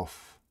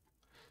of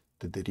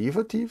the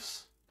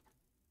derivatives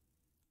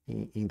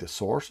in the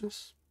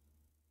sources.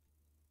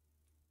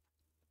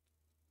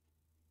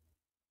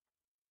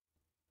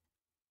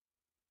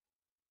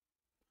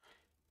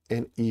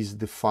 And is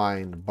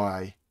defined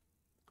by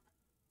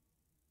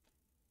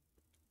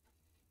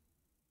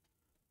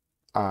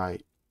I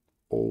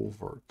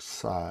over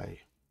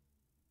psi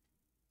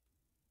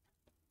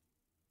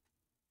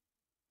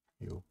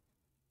mu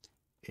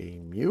a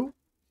mu.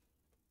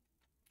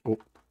 Oh,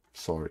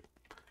 sorry.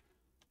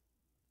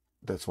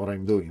 That's what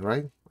I'm doing,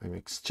 right? I'm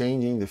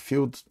exchanging the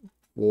field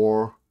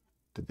for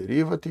the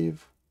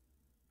derivative.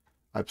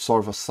 I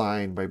absorb a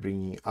sign by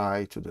bringing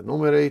I to the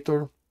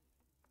numerator.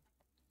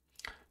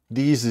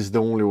 This is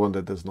the only one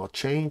that does not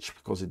change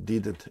because it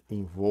didn't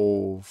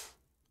involve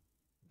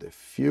the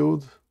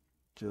field,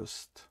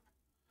 just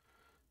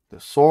the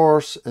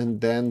source.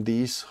 And then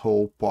this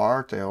whole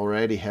part, I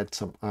already had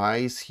some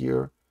I's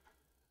here.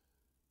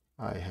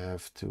 I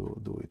have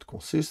to do it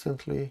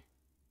consistently.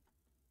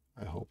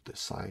 I hope the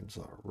signs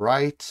are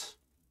right.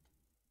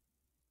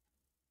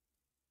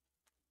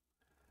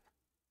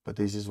 But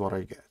this is what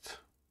I get,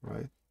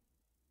 right?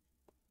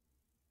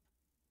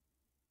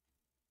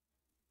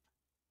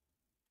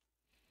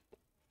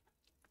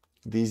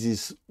 This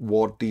is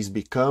what this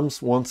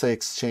becomes once I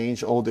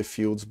exchange all the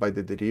fields by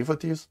the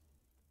derivatives.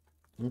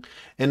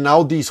 And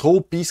now this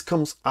whole piece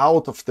comes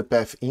out of the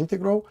path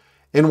integral.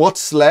 And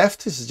what's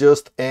left is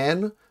just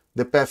n,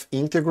 the path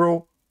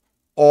integral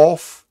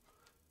of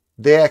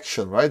the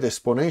action, right? The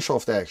exponential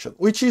of the action,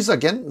 which is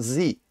again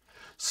z.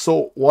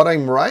 So what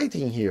I'm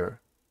writing here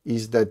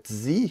is that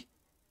z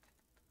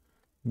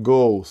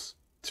goes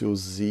to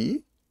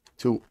z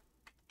to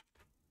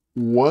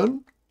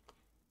 1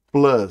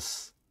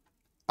 plus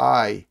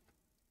I,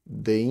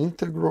 the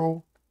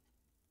integral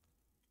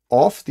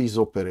of this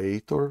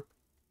operator,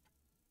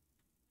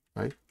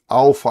 right?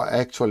 Alpha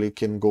actually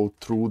can go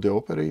through the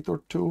operator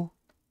too,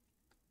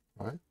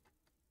 right?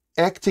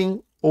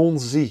 Acting on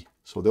z.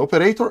 So the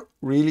operator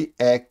really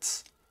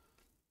acts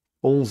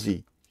on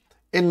z.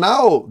 And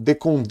now the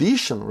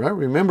condition, right?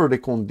 Remember the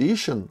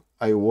condition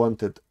I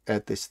wanted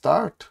at the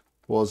start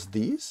was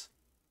this,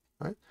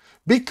 right?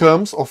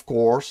 Becomes, of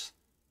course,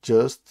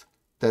 just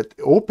that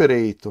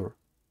operator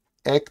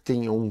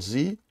acting on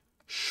z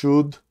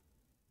should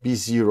be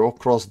 0,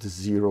 cross the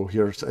 0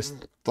 here. So I'm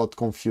not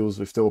confused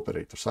with the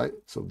operators, right?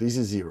 So this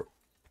is 0.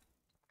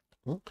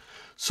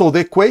 So the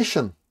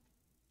equation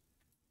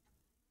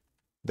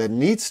that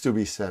needs to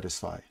be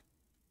satisfied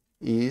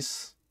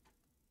is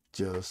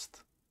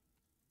just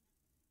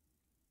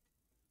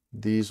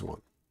this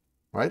one,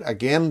 right?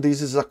 Again,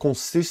 this is a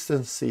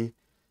consistency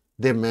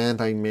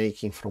demand I'm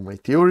making from my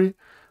theory,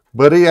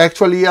 but it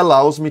actually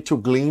allows me to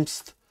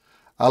glimpse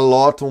a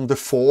lot on the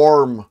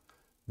form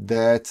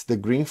that the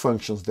green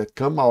functions that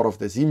come out of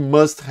the z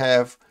must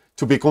have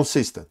to be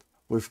consistent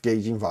with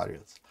gauge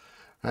invariance.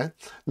 Right?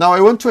 Now I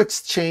want to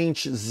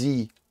exchange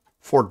z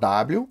for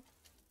w,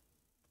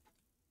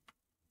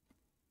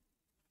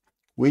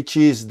 which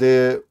is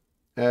the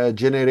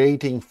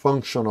generating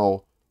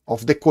functional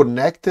of the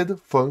connected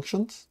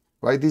functions.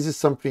 Right? This is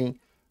something,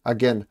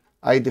 again,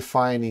 I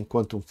define in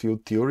quantum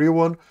field theory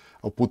 1.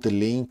 I'll put a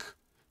link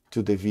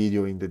to the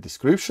video in the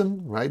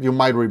description. Right? You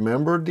might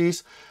remember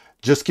this.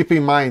 Just keep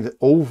in mind,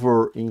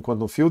 over in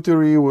quantum field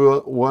theory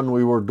 1,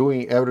 we were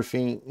doing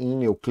everything in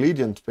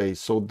Euclidean space,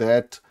 so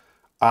that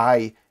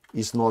I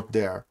is not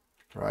there,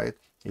 right?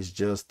 It's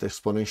just the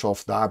exponential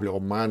of w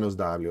or minus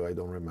w, I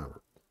don't remember.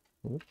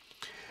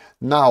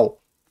 Now,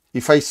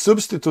 if I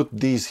substitute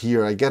this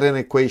here, I get an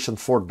equation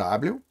for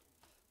w,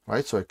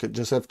 right? So I could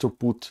just have to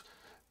put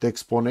the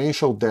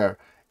exponential there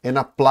and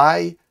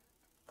apply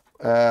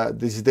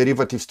these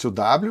derivatives to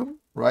w,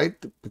 right?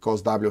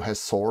 Because w has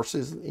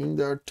sources in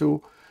there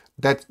too.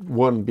 That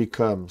one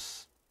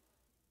becomes,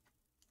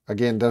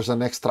 again, there's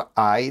an extra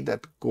I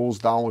that goes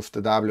down with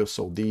the w,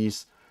 so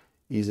this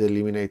is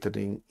eliminated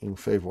in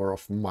favor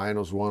of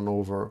minus 1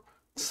 over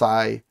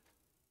psi.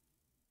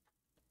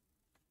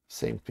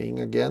 Same thing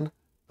again,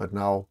 but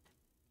now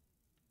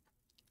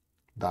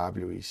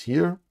w is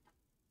here,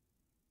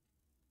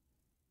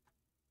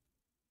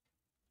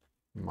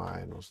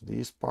 minus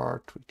this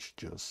part, which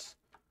just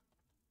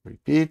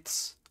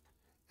repeats.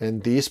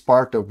 And this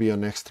part will be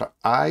an extra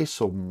I,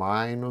 so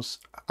minus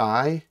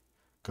I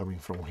coming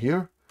from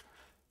here,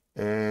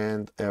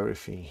 and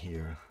everything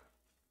here.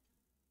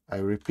 I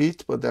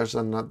repeat, but there's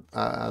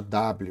a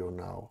W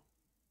now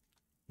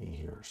in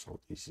here, so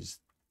this is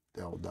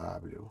del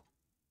W.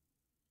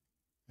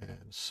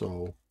 And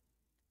so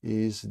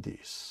is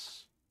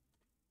this.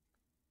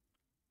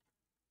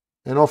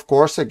 And of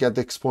course, I get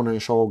the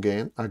exponential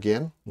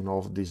again in all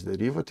of these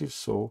derivatives,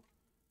 so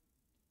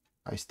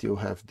I still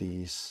have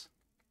these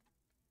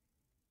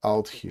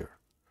out here,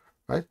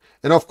 right?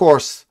 And of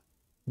course,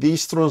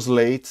 this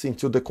translates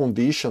into the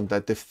condition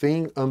that the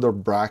thing under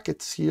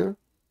brackets here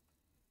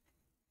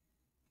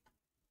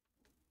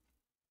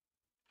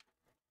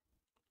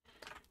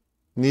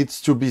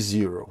needs to be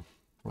 0,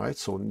 right?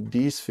 So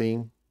this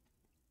thing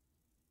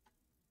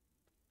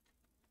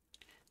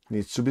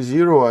needs to be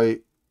 0. I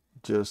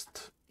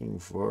just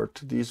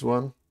invert this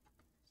one,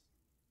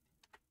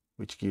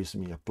 which gives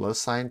me a plus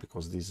sign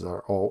because these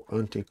are all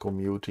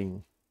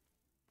anti-commuting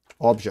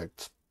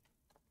objects.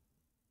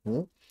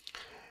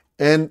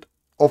 And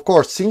of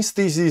course, since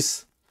this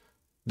is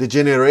the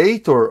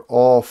generator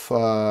of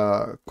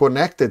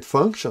connected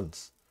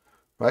functions,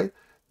 right?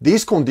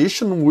 This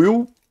condition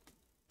will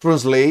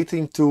translate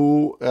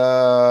into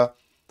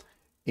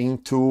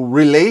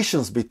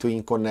relations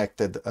between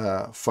connected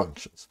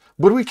functions.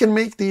 But we can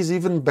make these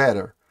even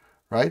better,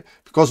 right?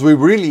 Because we're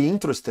really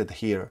interested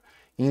here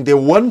in the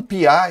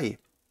 1pi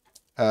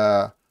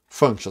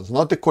functions,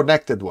 not the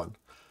connected one.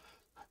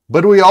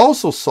 But we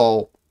also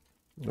saw,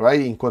 right,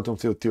 in quantum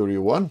field theory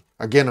 1,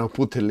 again, I'll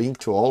put a link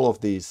to all of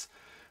these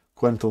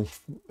quantum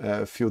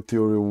field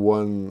theory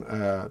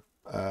 1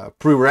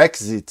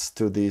 prerequisites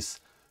to this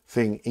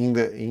thing in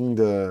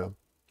the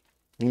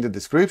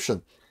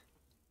description.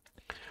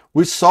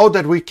 We saw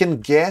that we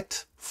can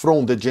get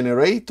from the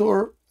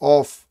generator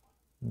of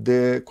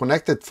the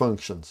connected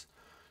functions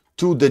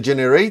to the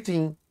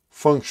generating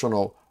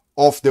functional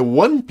of the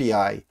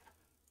 1pi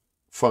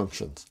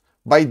functions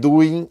by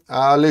doing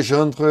a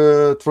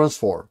Legendre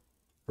transform,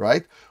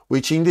 right?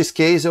 Which in this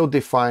case I'll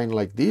define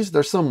like this.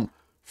 There's some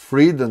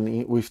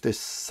freedom with the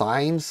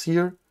signs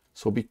here,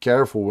 so be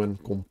careful when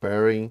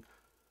comparing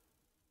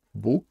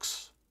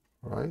books,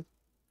 right?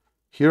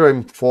 Here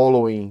I'm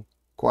following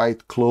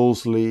quite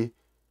closely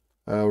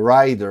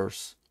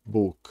Ryder's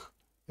book,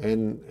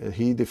 and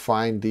he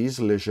defined this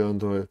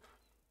Legendre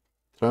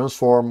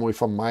transform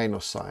with a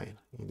minus sign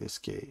in this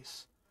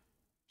case.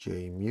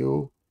 J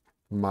mu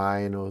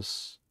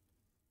minus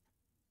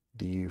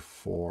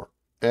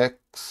d4x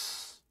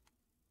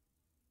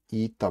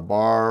eta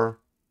bar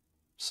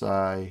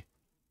psi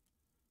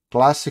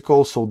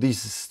classical. So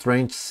this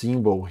strange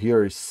symbol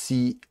here is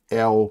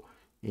CL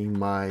in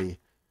my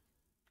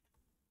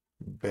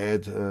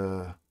bad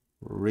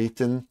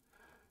written.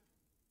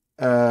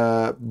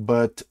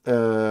 But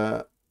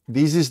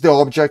this is the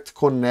object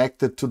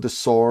connected to the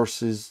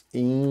sources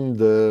in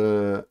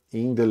the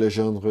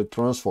Legendre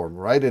transform,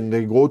 right? And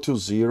they go to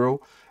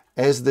 0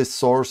 as the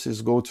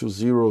sources go to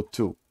 0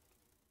 too.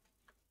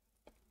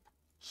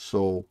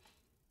 So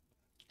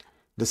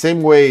the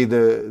same way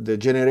the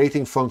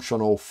generating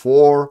functional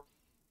for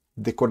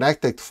the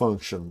connected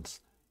functions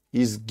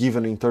is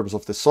given in terms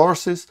of the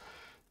sources,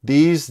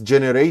 this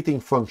generating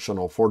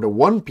functional for the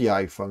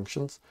 1pi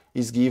functions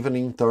is given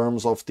in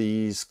terms of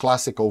these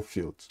classical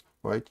fields,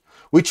 right?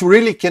 Which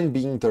really can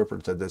be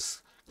interpreted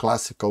as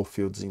classical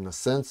fields in a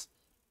sense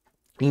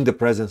in the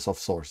presence of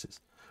sources,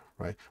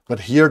 right?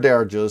 But here they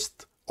are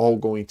just all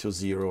going to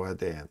 0 at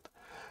the end,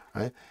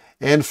 right?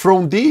 And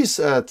from this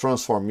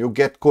transform, you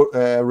get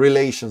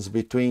relations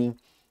between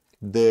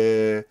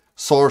the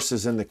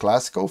sources and the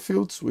classical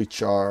fields,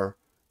 which are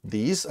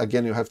these.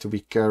 Again, you have to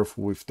be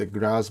careful with the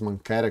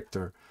Grassmann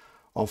character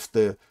of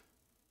the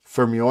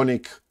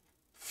fermionic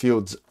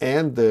fields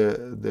and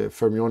the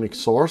fermionic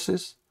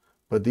sources,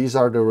 but these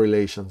are the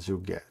relations you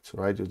get,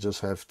 right? You just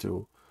have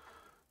to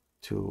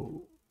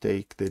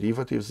take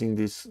derivatives in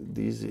these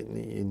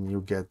and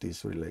you get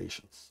these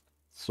relations.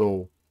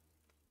 So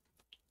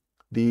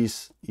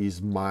this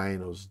is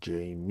minus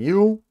j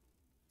mu,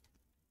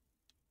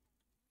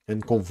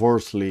 and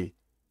conversely,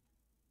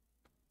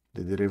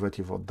 the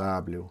derivative of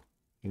w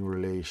in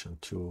relation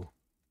to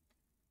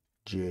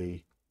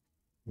j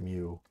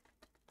mu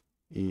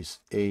is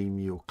a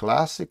mu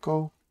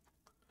classical.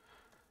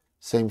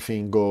 Same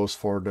thing goes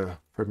for the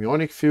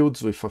fermionic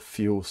fields with a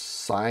few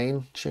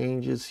sign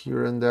changes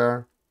here and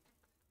there,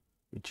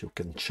 which you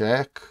can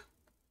check,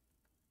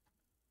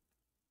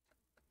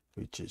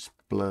 which is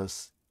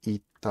plus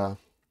eta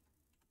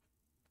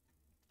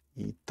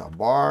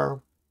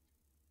bar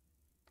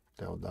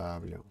del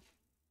w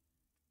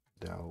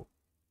del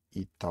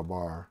eta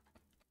bar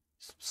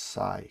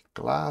psi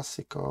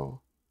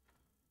classical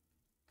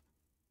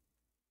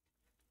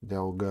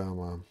del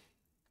gamma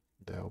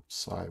del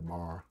psi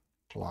bar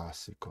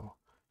classical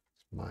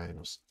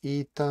minus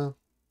eta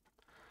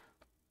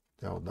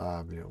del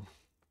w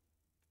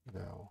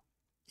del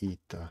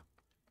eta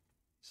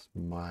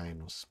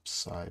minus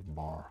psi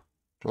bar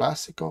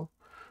classical,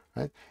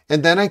 right?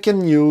 And then I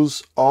can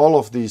use all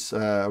of these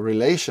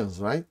relations,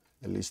 right?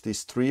 At least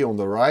these three on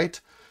the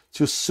right,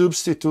 to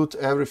substitute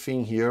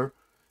everything here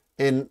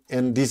and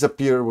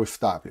disappear with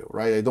w,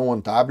 right? I don't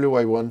want w,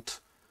 I want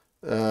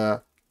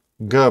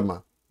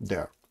gamma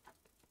there,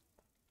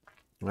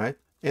 right?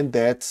 And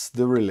that's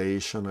the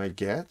relation I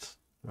get,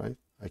 right?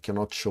 I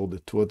cannot show the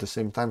two at the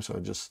same time, so I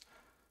just,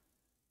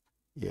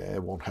 I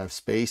won't have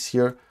space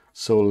here.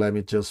 So let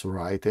me just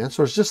write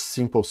answers, just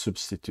simple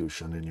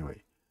substitution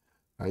anyway.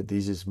 Right?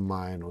 This is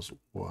minus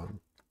 1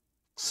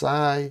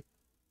 psi,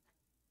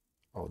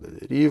 all the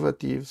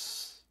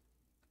derivatives,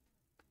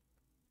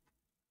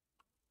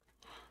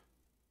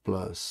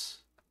 plus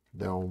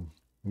del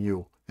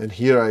mu. And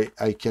here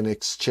I can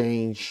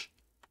exchange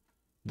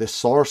the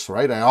source,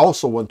 right? I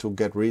also want to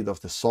get rid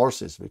of the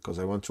sources because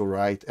I want to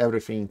write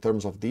everything in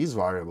terms of these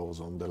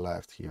variables on the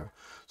left here.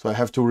 So I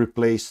have to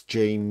replace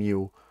j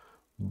mu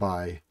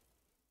by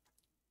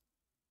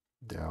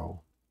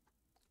del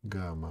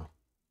gamma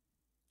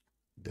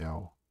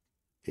del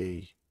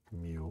a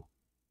mu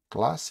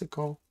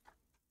classical,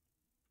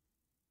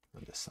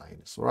 and the sign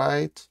is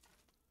right,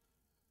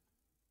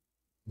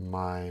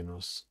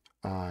 minus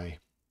I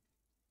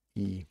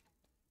e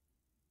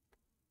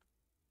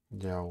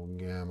del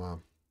gamma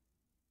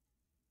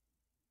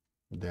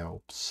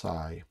del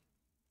psi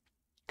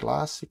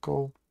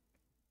classical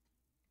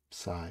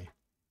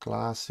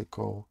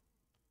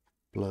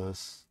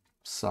plus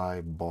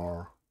psi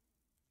bar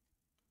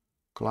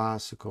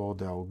classical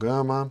del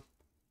gamma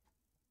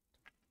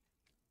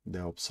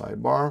del psi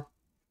bar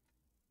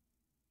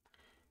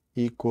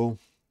equal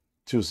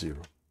to 0,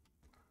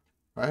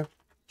 right?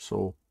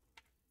 So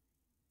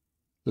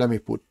let me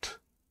put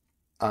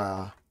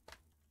a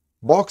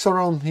box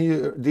around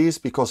here, this,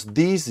 because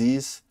this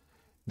is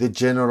the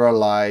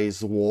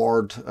generalized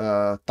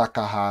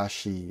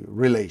Ward-Takahashi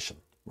relation,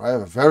 right?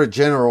 A very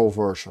general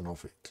version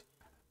of it.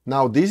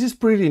 Now, this is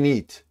pretty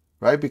neat,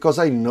 right? Because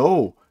I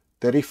know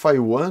that if I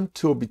want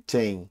to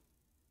obtain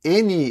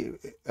any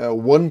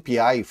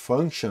 1pi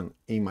function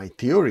in my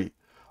theory,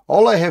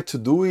 all I have to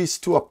do is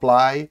to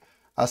apply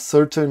a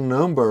certain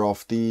number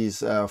of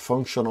these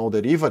functional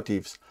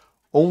derivatives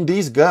on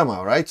this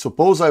gamma, right?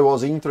 Suppose I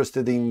was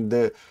interested in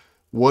the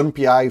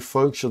 1pi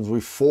functions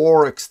with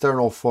 4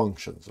 external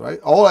functions, right?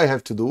 All I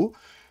have to do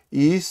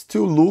is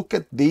to look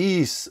at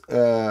this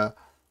guy,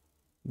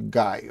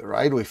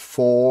 right, with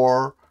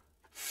 4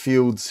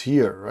 fields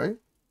here, right?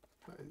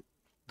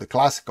 The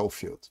classical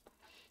fields.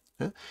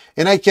 Yeah?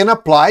 And I can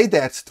apply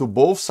that to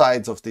both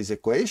sides of this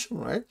equation,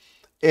 right?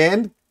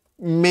 And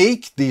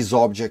make this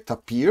object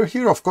appear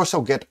here. Of course,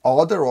 I'll get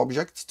other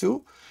objects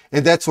too.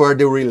 And that's where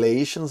the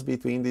relations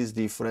between these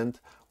different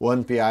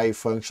 1pi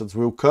functions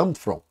will come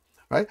from,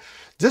 right?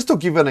 Just to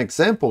give an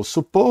example,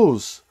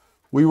 suppose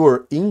we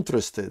were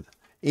interested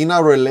in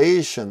a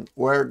relation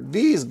where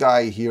this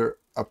guy here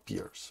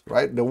appears,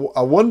 right? A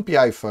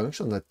 1pi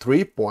function, a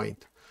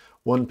 3-point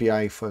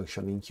 1pi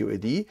function in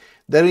QED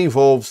that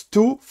involves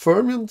 2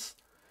 fermions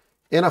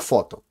and a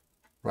photon,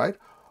 right?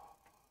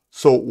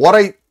 So what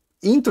I'm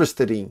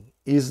interested in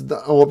is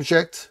the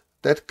object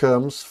that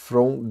comes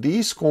from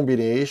this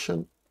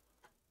combination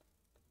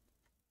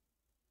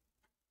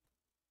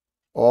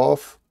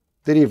of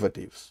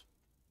derivatives.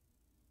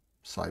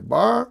 Psi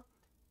bar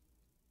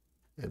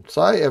and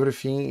psi,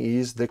 everything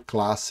is the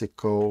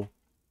classical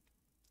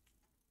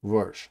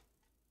version.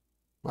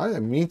 Right?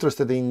 I'm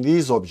interested in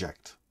this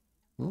object.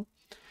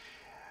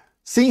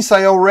 Since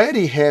I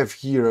already have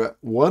here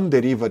one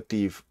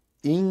derivative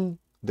in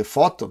the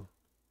photon,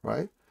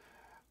 right?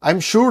 I'm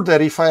sure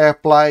that if I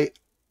apply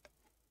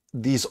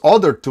these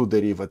other 2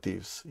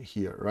 derivatives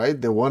here, right?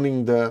 The one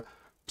in the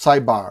psi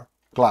bar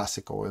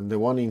classical and the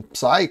one in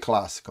psi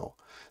classical,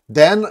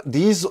 then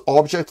this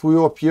object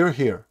will appear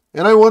here.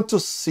 And I want to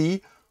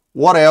see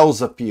what else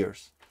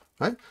appears,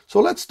 right? So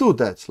let's do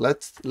that.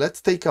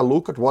 Let's take a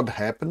look at what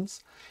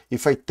happens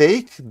if I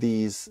take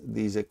this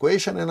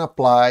equation and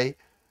apply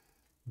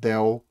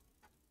del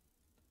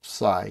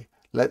psi.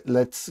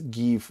 Let's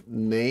give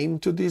name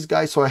to this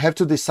guy. So I have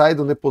to decide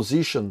on the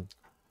position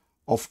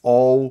of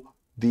all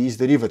these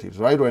derivatives,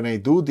 right? When I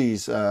do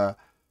these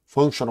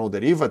functional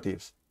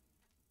derivatives,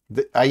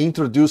 I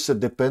introduce a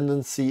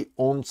dependency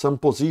on some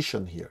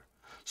position here.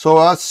 So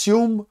I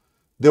assume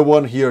the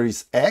one here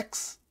is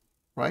x,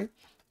 right?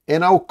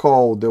 And I'll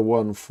call the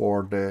one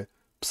for the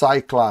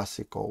psi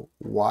classical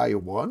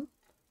y1,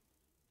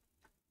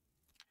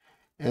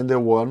 and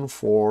the one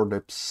for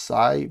the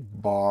psi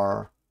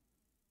bar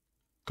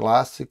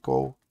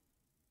classical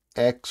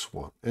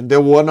x1. And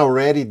the one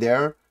already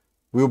there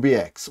will be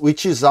x,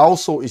 which is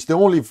the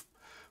only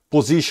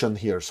position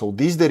here. So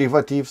these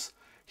derivatives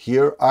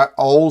here are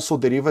also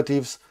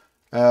derivatives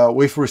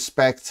with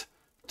respect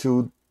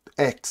to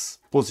x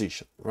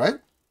position, right?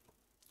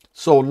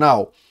 So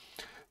now,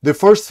 the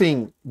first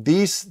thing,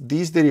 these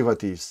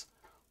derivatives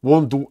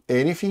won't do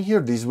anything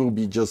here. This will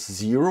be just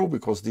 0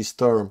 because this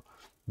term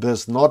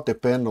does not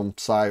depend on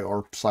psi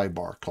or psi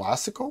bar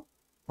classical,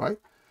 right?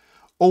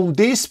 On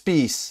this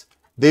piece,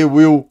 they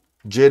will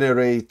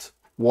generate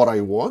what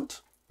I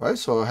want, right?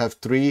 So I have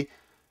 3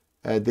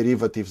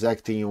 derivatives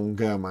acting on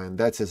gamma, and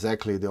that's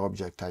exactly the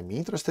object I'm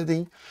interested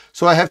in.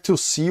 So I have to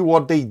see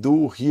what they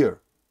do here,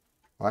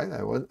 right?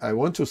 I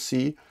want to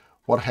see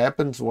what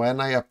happens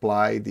when I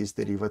apply these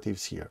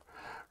derivatives here,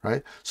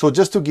 right? So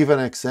just to give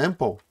an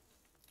example,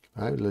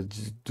 right?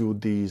 Let's do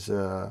these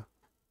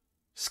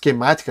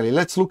schematically.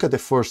 Let's look at the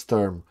first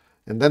term,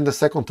 and then the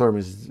second term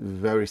is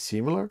very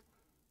similar,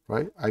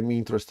 right? I'm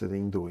interested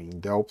in doing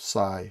del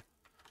psi.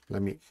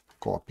 Let me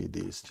copy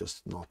this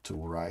just not to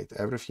write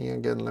everything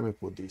again. Let me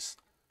put this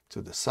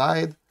to the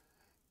side.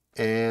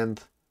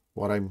 And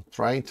what I'm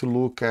trying to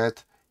look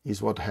at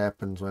is what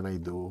happens when I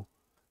do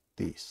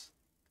this.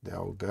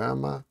 Del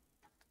gamma,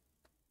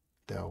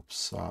 del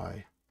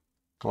psi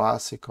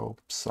classical,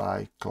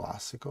 psi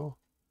classical,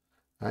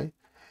 right?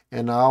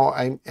 And now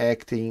I'm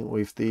acting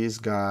with these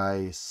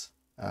guys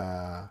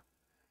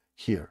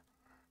here,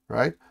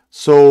 right?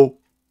 So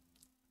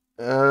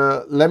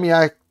let me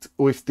act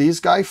with this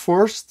guy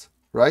first,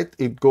 right?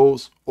 It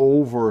goes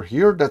over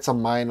here. That's a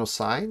minus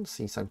sign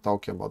since I'm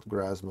talking about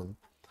Grassmann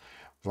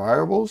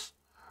variables,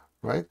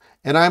 right?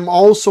 And I'm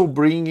also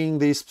bringing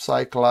this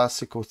psi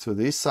classical to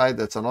this side.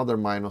 That's another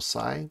minus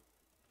sign.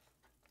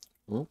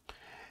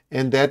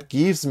 And that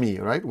gives me,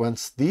 right,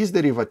 once this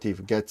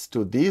derivative gets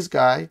to this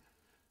guy,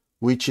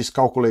 which is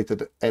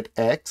calculated at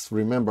x,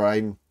 remember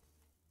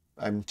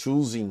I'm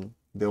choosing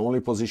the only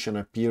position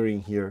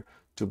appearing here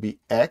to be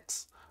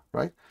x,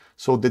 right?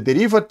 So the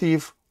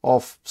derivative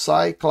of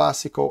psi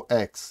classical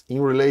x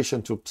in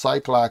relation to psi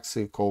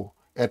classical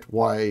at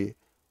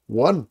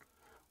y1,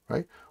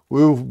 right,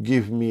 will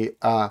give me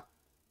a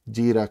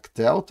Dirac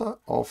delta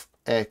of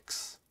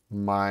x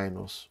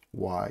minus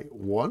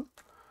y1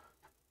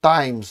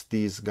 times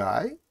this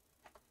guy,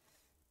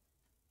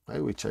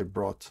 right, which I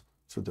brought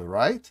to the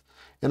right.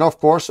 And of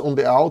course, on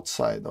the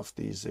outside of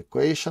this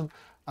equation,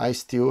 I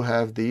still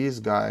have this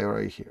guy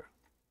right here.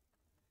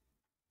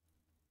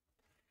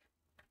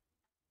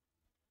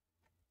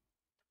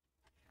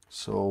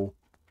 So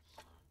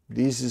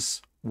this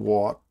is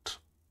what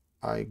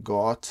I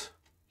got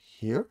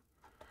here,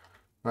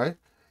 right?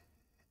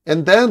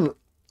 And then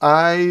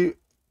I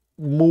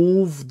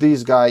move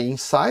this guy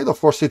inside. Of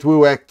course, it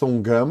will act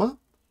on gamma.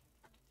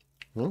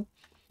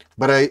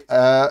 But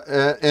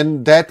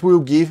and that will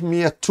give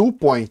me a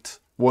 2-point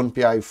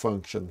 1pi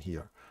function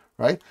here,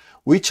 right?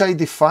 Which I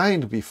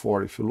defined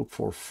before. If you look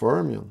for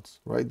fermions,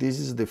 right? This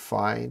is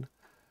defined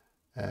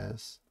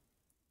as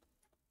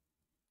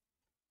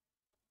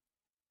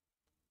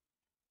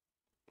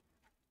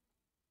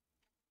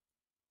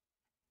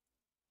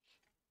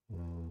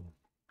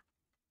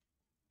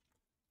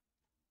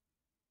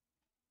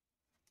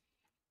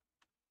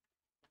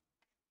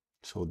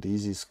so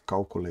this is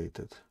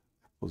calculated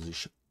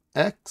position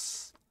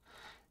x,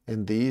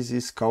 and this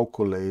is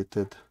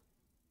calculated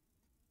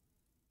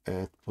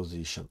at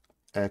position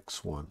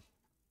x1,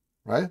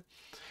 right?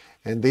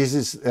 And this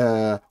is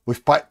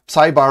with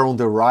psi bar on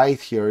the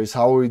right here is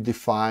how we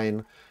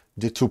define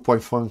the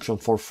 2-point function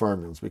for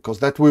fermions, because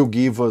that will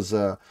give us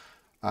the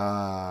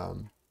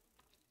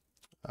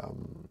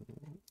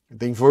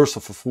inverse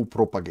of a full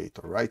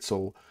propagator, right?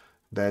 So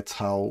that's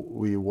how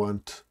we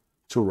want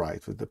to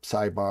write, with the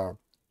psi bar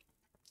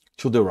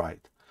to the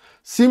right.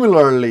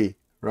 Similarly,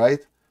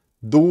 right,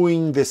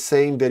 doing the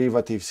same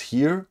derivatives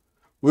here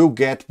will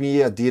get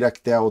me a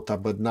Dirac delta,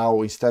 but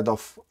now instead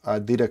of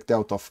a Dirac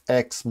delta of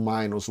x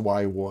minus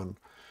y1,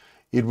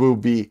 it will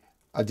be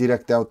a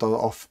Dirac delta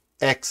of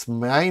x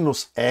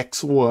minus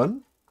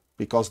x1,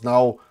 because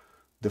now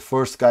the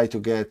first guy to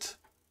get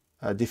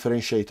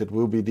differentiated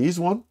will be this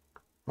one,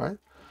 right?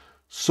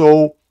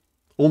 So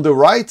on the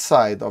right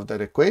side of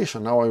that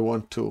equation, now I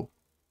want to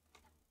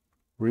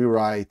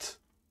rewrite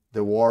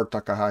the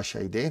Ward-Takahashi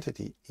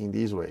identity in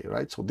this way,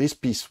 right? So this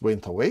piece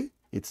went away,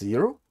 it's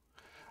 0.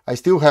 I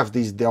still have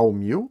this del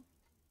mu,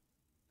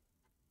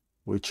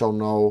 which I'll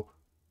now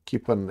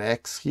keep an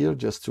x here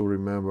just to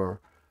remember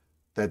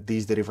that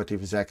this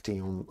derivative is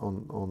acting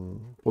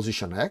on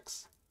position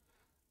x.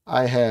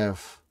 I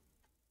have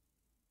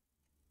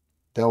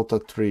delta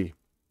 3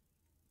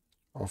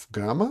 of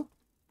gamma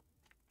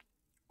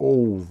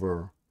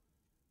over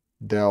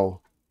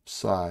del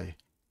psi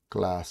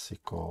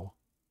classical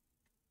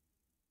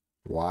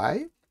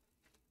y.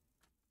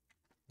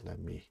 Let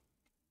me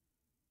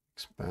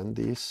expand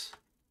this.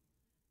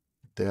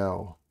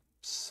 Del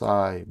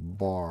psi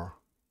bar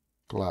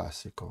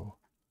classical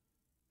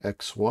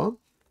x1,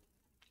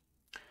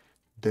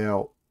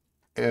 del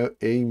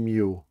a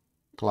mu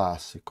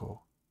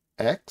classical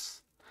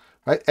x.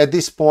 Right? At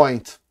this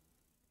point,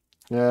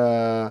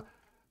 I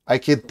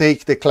can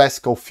take the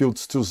classical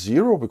fields to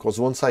 0, because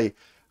once I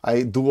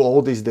do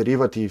all these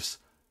derivatives,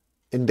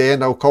 and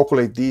then I'll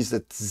calculate these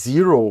at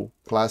 0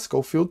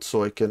 classical fields,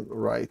 so I can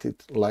write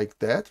it like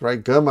that,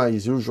 right? Gamma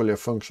is usually a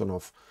function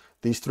of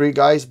these three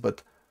guys,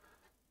 but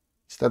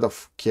instead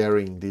of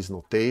carrying this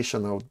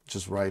notation, I'll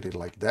just write it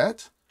like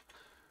that,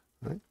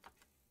 right?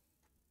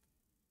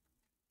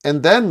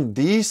 And then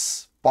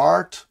this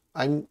part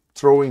I'm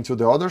throwing to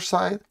the other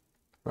side,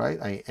 right?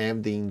 I am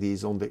adding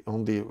this on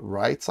the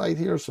right side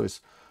here, so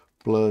it's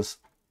plus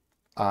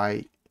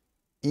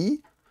IE,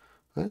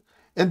 right?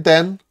 And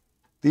then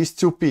these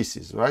two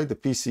pieces, right?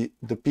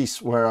 The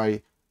piece where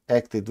I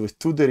acted with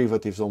two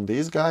derivatives on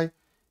this guy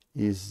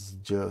is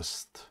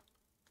just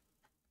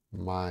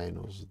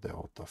minus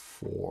delta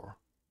 4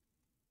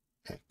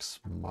 x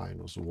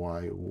minus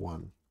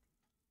y1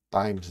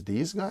 times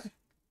this guy.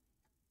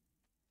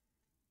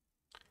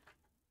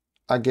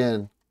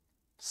 Again,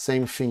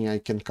 Same thing, I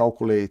can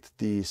calculate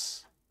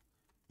this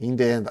in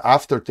the end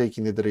after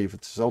taking the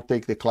derivatives. I'll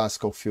take the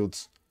classical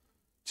fields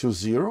to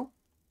 0.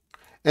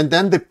 And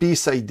then the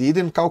piece I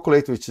didn't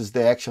calculate, which is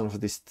the action of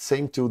these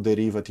same two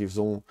derivatives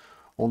on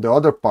the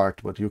other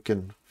part, but you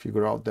can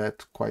figure out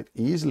that quite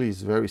easily.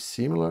 It's very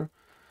similar.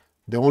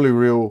 The only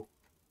real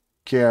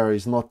care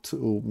is not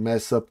to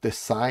mess up the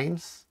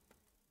signs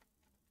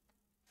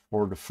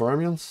for the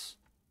fermions,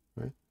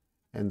 right?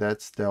 And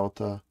that's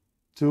delta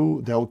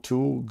 2, del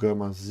 2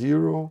 gamma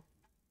 0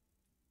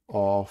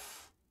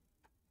 of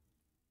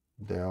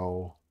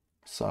del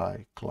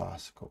psi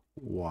classical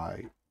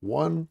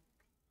y1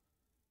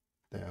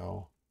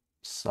 del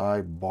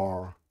psi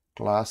bar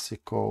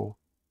classical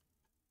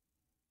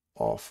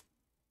of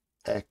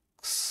x,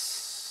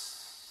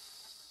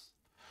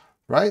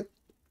 right?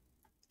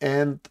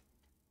 And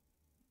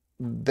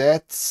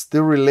that's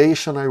the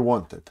relation I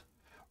wanted,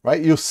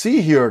 right? You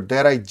see here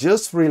that I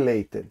just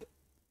related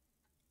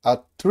a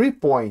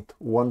 3-point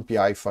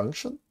 1pi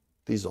function,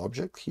 this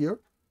object here,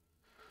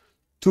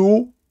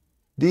 to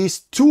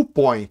these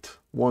 2-point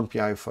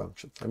 1pi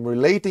functions. I'm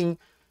relating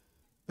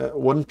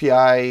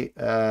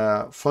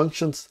 1pi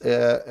functions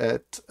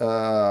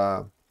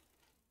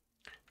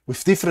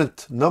with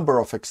different number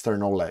of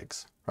external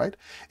legs, right?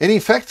 And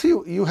in fact,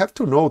 you have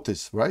to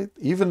notice, right?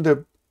 Even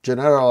the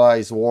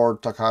generalized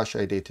Ward-Takahashi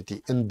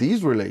identity and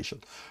these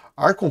relations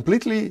are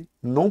completely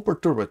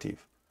non-perturbative,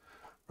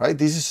 right?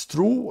 This is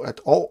true at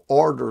all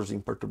orders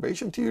in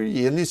perturbation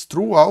theory, and it's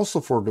true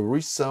also for the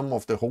resum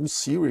of the whole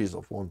series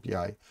of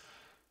 1pi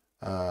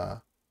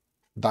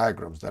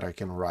diagrams that I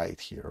can write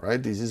here,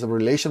 right? This is a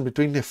relation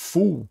between the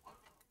full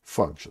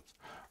functions,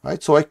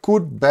 right? So I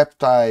could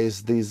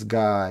baptize this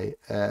guy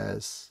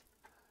as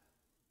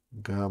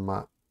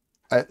gamma.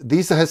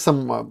 This has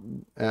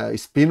some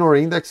spinor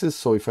indexes,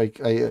 so if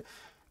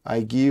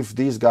I give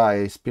this guy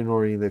a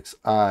spinor index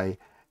I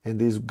and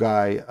this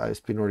guy a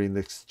spinor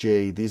index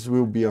j, this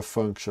will be a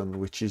function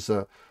which is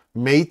a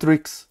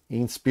matrix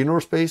in spinor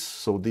space,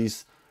 so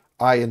these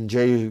I and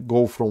j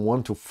go from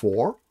 1 to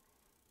 4,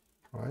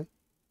 right?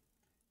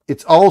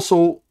 It's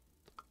also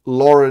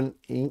Lorentz,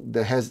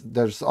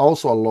 there's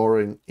also a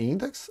Lorentz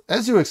index,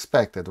 as you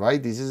expected,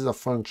 right? This is a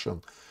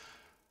function,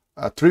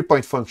 a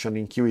 3-point function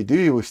in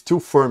QED with 2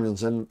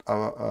 fermions and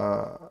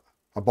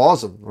a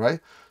boson,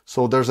 right?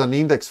 So there's an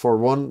index for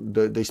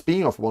the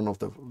spin of one of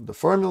the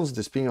fermions,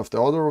 the spin of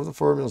the other of the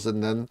fermions,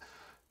 and then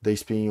the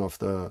spin of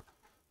the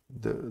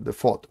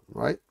photon,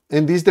 right?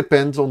 And this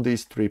depends on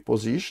these 3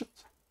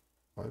 positions,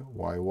 right?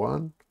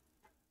 Y1,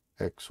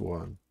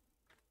 X1,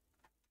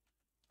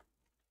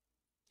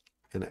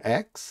 and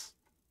X.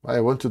 I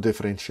want to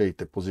differentiate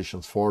the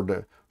positions for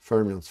the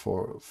fermions,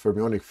 for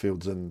fermionic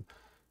fields and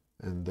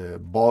the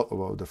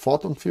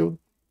photon field,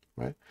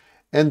 right?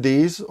 And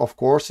this, of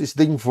course, is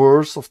the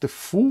inverse of the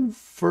full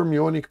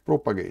fermionic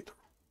propagator,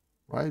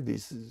 right?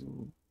 This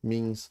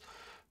means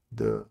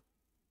the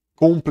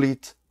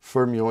complete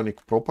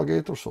fermionic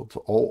propagator, so to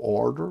all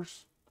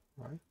orders,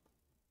 right?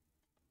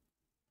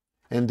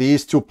 And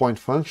these 2-point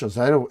functions,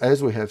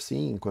 as we have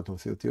seen in quantum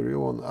field theory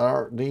 1,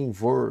 are the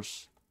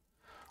inverse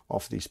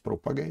of these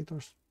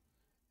propagators,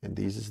 and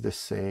this is the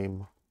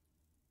same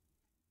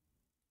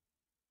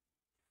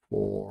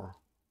for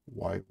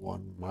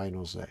y1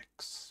 minus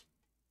x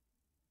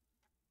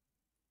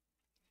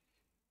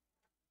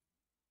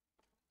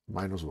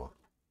minus 1,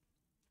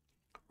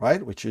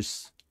 right? Which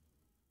is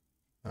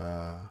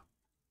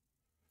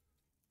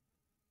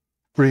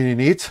pretty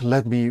neat.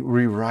 Let me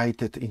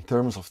rewrite it in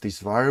terms of these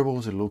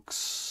variables. It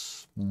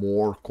looks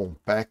more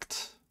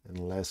compact and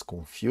less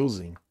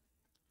confusing.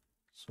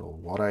 So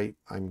what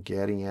I'm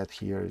getting at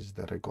here is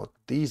that I got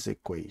this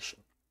equation.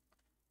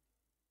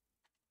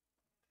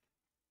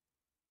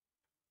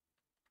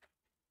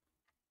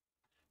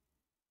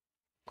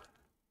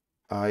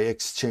 I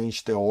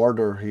exchanged the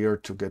order here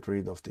to get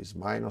rid of this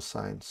minus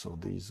sign, so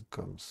this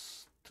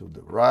comes to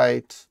the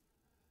right.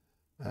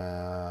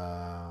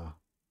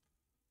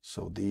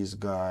 So this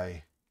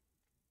guy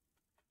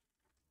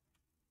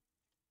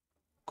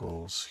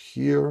goes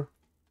here,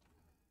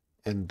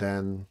 and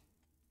then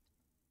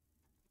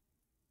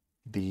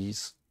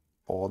this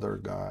other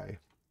guy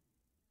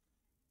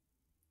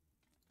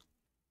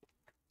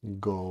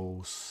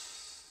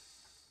goes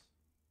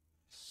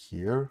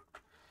here.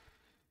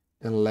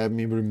 And let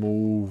me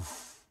remove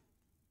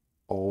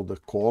all the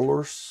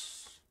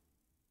colors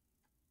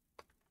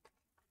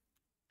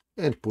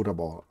and put a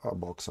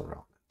box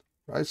around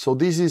it, right? So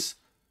this is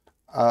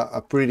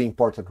a pretty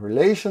important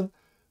relation,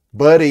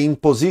 but in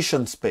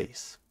position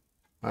space,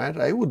 right?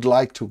 I would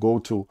like to go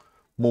to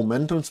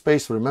momentum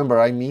space. Remember,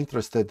 I'm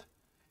interested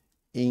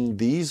in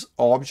this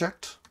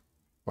object,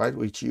 right,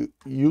 which you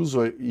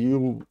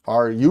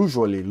are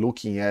usually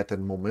looking at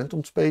in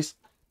momentum space.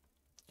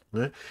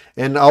 Right?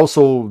 And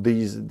also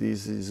this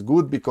is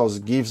good because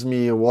it gives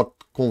me what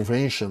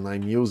convention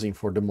I'm using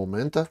for the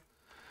momenta.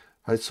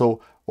 Right?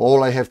 So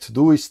all I have to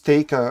do is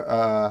take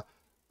a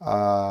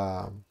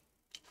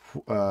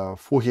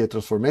Fourier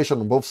transformation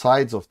on both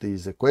sides of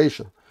this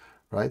equation,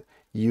 right?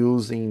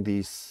 Using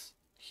this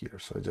here.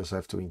 So I just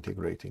have to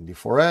integrate in d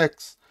for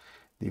x,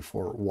 d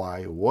for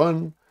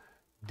y1,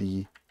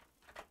 d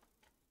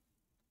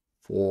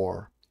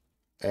for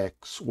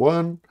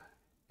x1,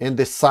 and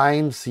the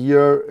signs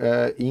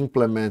here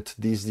implement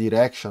this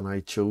direction I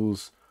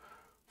choose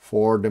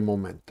for the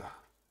momenta,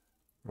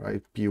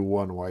 right?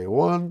 P1,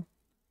 y1,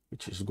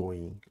 which is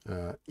going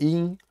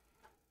in,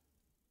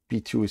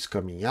 P2 is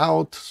coming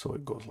out, so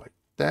it goes like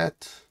that,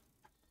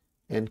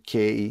 and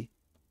K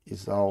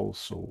is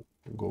also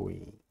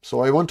going in.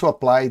 So I want to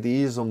apply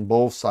these on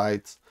both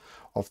sides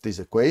of this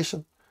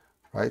equation,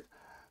 right?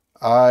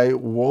 I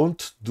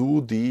won't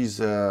do these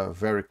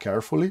very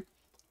carefully,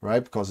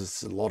 right? Because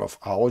it's a lot of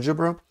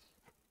algebra.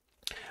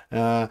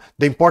 The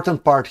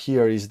important part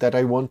here is that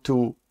I want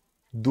to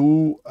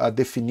do a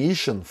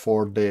definition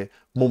for the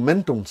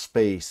momentum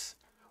space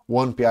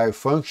 1pi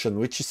function,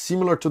 which is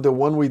similar to the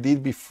one we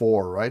did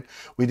before, right?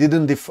 We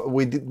didn't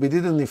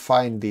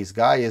define this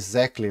guy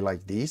exactly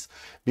like this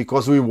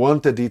because we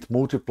wanted it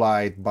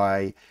multiplied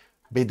by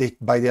the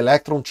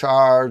electron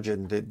charge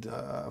and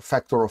the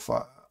factor of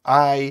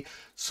I.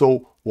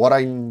 So what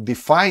I'm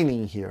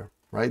defining here,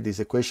 right? This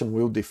equation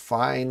will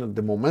define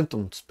the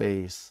momentum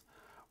space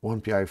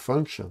 1pi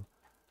function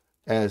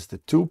as the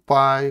 2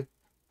 pi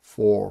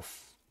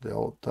fourth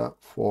delta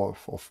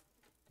fourth of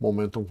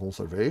momentum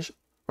conservation,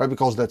 right?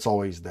 Because that's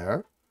always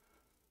there,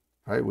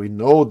 right? We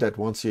know that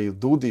once you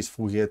do this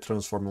Fourier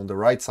transform on the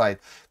right side,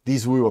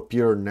 this will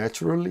appear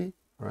naturally,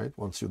 right?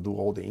 Once you do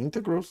all the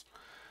integrals,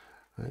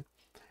 right?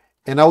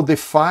 And I'll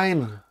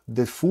define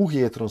the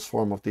Fourier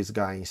transform of this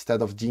guy.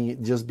 Instead of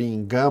just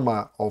being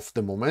gamma of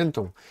the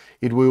momentum,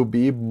 it will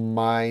be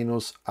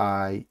minus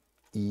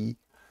IE,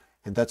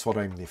 and that's what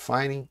I'm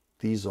defining,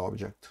 this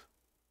object.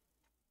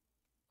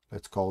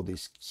 Let's call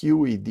this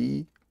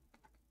QED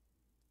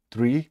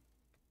 3,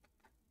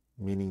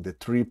 meaning the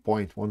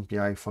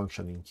 3.1pi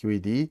function in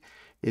QED.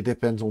 It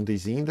depends on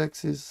these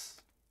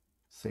indexes,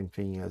 same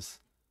thing as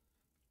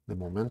the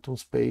momentum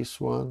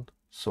space one,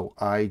 so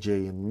I,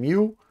 J, and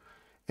mu,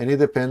 and it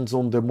depends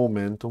on the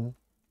momenta.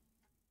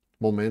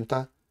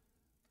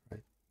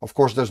 Right? Of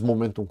course, there's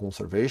momentum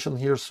conservation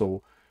here,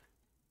 so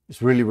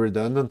it's really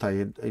redundant.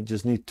 I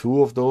just need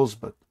 2 of those,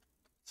 but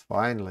it's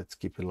fine. Let's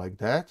keep it like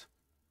that.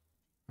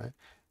 Right?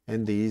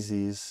 And this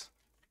is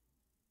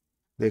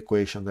the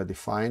equation that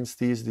defines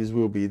this. This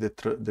will be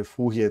the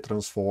Fourier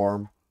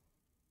transform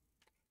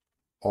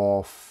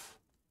of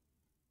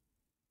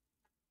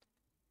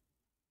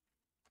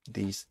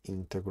this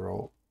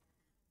integral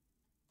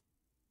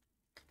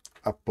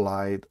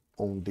applied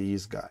on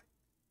this guy.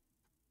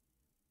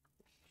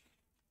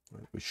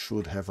 We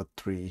should have a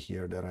 3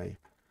 here that I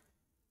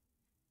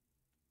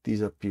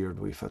disappeared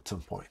with at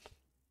some point.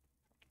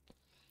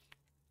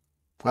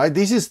 Right?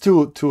 This is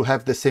to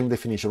have the same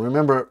definition.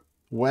 Remember,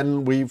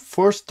 when we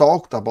first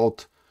talked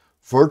about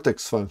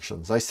vertex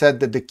functions, I said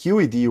that the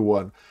QED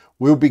one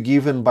will be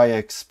given by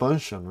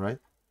expansion, right?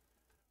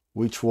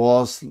 Which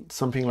was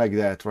something like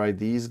that, right?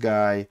 This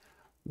guy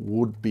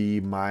would be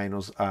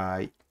minus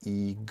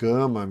IE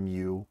gamma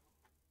mu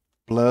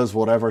plus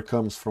whatever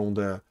comes from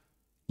the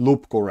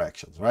loop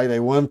corrections, right? I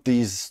want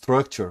this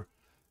structure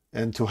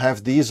and to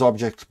have this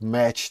object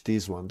match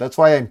this one. That's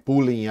why I'm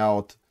pulling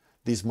out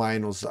this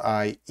minus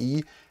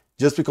IE,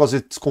 just because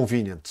it's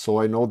convenient.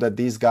 So I know that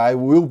this guy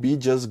will be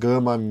just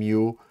gamma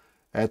mu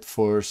at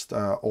first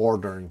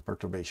order in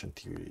perturbation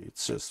theory.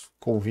 It's just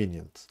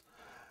convenient,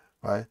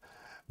 right?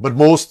 But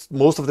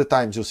most of the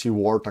times you see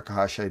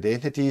Ward-Takahashi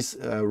identities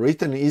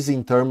written is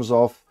in terms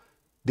of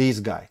this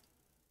guy,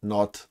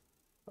 not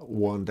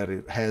one that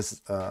it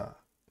has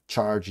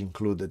charge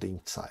included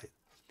inside,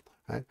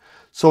 right?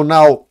 So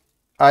now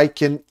I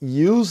can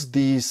use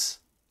this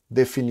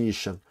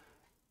definition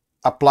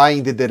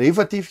applying the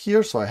derivative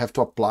here, so I have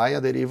to apply a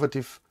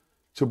derivative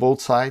to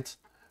both sides,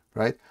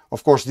 right?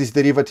 Of course, this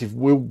derivative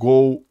will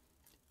go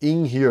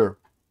in here,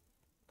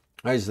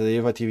 right? It's the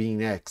derivative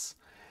in x,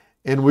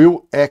 and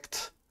will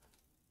act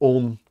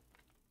on,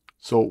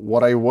 so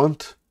what I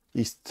want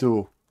is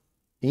to,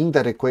 in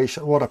that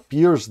equation, what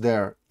appears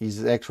there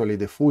is actually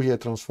the Fourier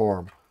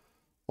transform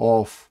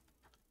of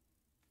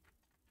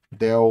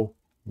del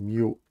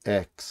mu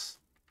x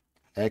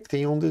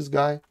acting on this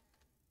guy,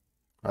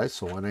 right?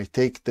 So when I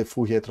take the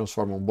Fourier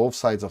transform on both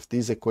sides of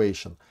this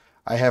equation,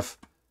 I have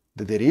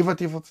the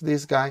derivative of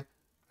this guy,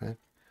 right?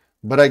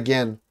 But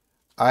again,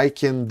 I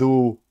can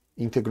do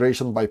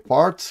integration by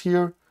parts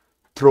here,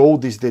 throw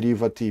this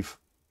derivative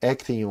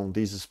acting on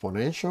this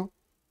exponential,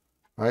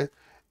 right?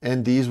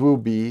 And this will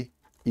be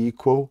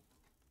equal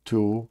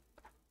to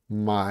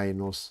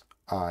minus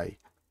I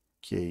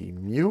k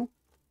mu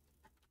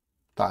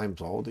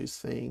times all these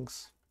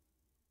things.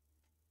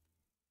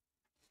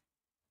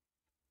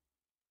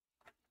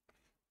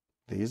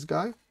 This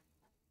guy,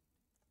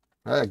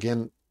 right?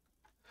 Again,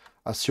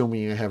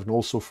 assuming I have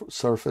no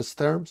surface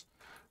terms,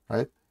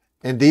 right?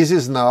 And this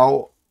is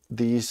now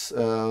this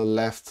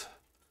left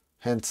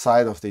hand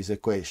side of this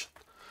equation.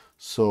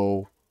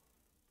 So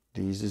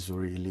this is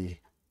really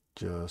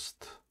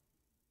just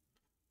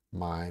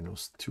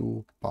minus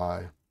 2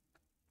 pi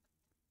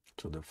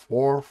to the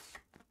fourth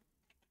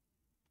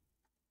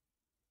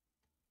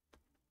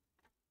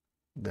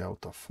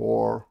delta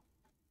 4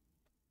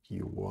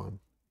 Q1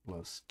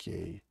 plus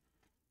K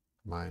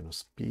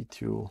minus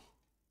P2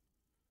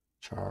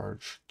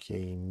 charge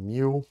K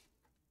mu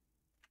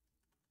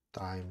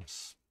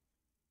times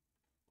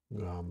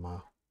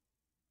gamma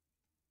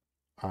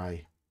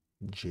I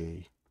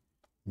J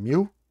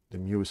mu. The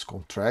mu is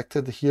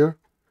contracted here,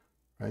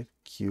 right?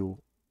 Q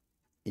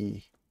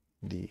E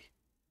D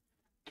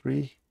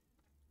 3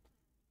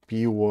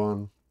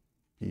 P1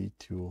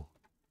 P2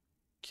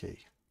 K,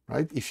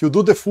 right? If you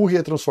do the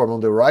Fourier transform on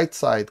the right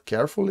side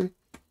carefully,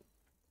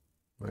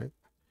 right,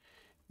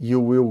 you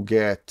will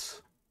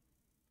get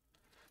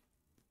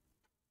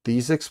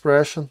this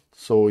expression.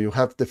 So you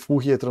have the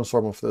Fourier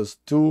transform of those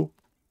two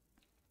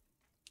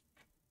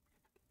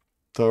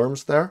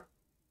terms there,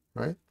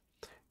 right?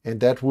 And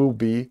that will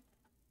be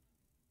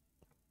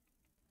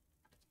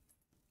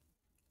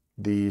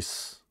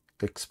this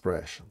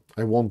expression.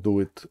 I won't do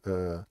it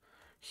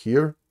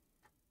here,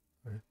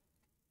 right?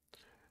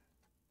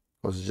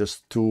 Because it's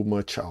just too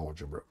much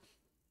algebra.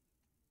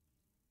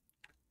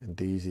 And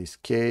this is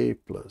K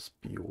plus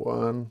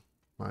P1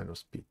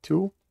 minus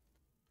P2.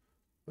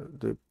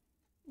 The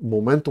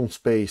momentum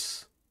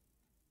space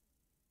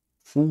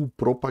full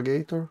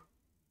propagator,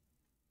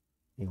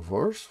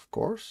 inverse, of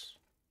course,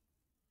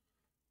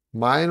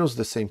 minus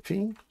the same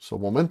thing. So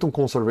momentum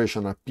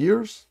conservation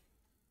appears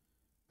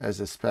as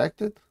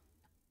expected,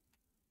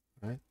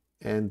 right?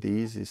 And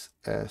this is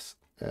SFC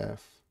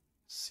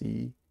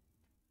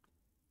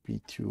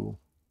P2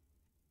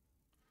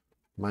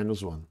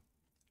 minus 1.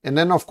 And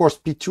then, of course,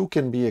 P2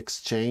 can be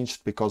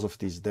exchanged because of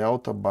this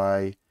delta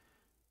by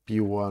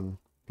P1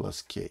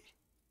 plus K.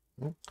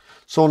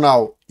 So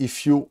now,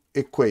 if you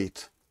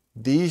equate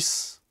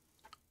this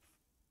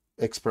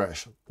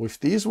expression with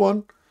this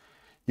one,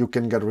 you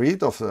can get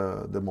rid of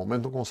the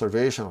momentum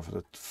conservation of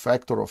the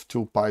factor of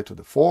 2 pi to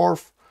the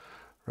 4th,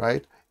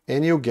 right?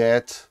 And you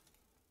get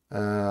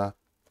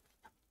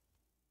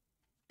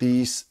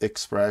this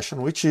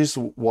expression, which is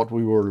what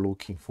we were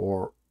looking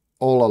for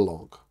all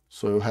along.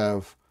 So you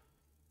have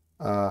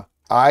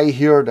I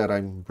here that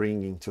I'm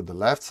bringing to the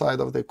left side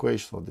of the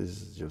equation. So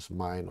this is just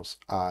minus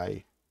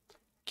I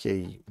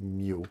K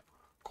mu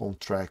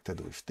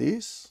contracted with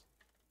this.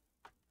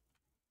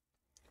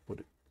 Put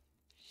it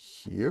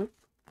here.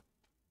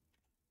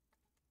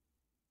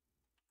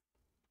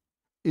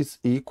 It's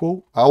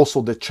equal.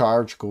 Also, the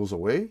charge goes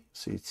away.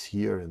 See, it's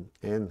here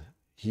and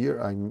here.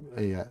 I'm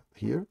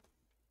here.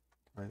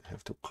 I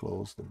have to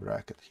close the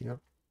bracket here.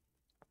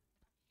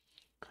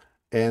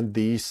 And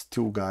these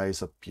two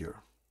guys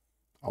appear.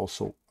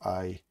 Also,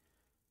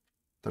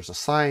 there's a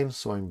sign,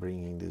 so I'm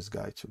bringing this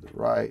guy to the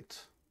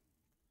right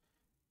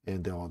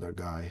and the other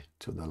guy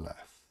to the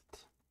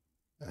left.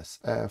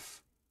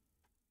 SF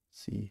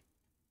C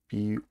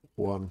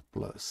P1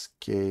 plus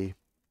K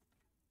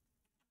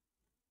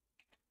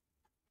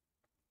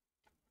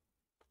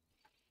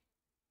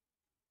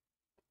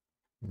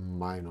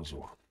minus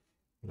 1.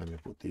 Let me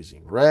put this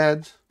in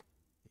red,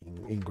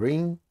 in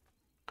green,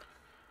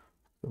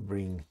 to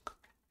bring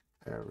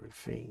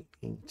everything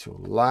into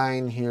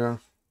line here.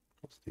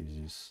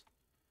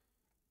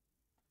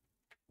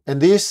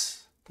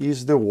 This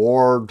is the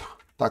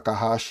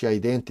Ward-Takahashi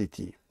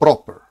identity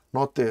proper,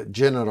 not the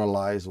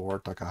generalized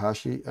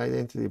Ward-Takahashi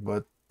identity,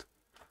 but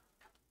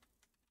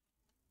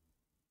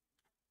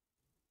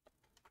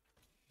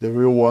the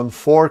real one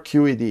for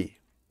QED,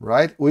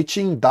 right? Which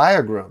in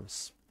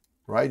diagrams,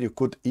 right, you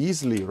could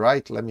easily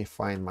write. Let me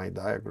find my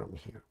diagram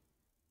here.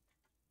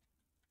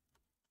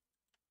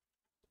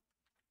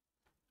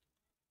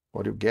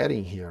 What you're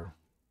getting here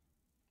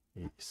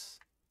is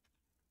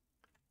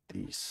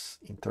this.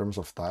 In terms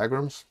of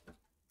diagrams,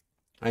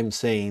 I'm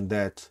saying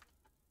that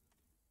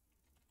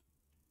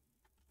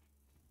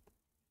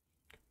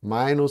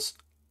minus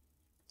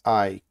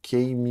I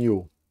K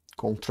mu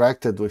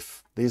contracted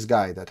with this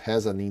guy that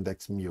has an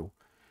index mu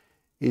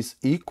is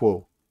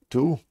equal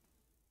to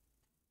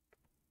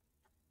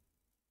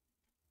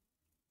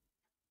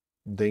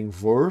the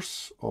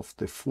inverse of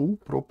the full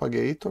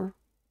propagator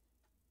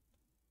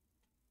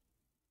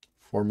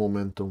for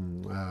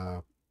momentum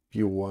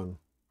P1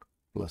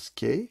 plus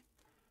K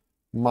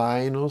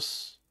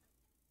minus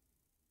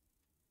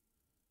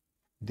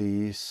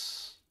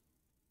this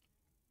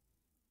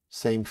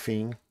same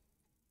thing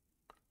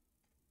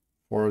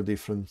for a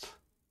different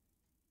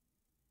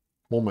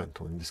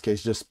momentum, in this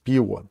case just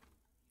P1,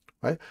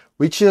 right?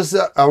 Which is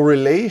a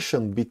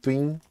relation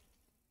between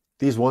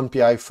this one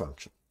pi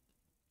function.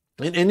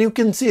 And you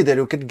can see that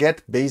you can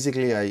get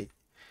basically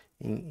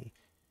an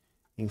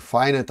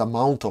infinite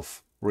amount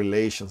of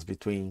relations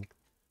between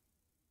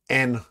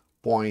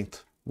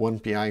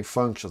n.1 pi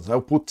functions.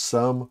 I'll put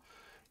some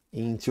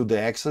into the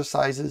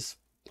exercises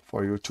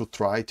for you to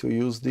try to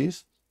use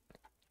this.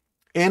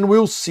 And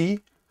we'll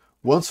see,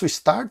 once we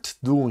start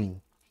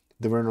doing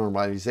the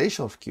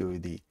renormalization of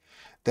QED,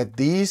 that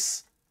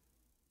this,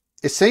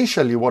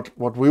 essentially what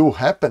will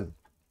happen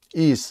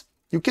is,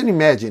 you can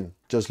imagine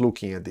just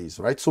looking at this,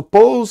 right?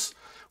 Suppose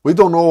we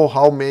don't know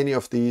how many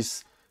of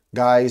these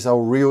guys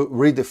I'll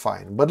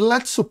redefine. But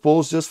let's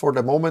suppose just for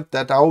the moment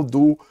that I'll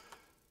do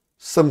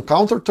some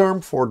counter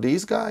term for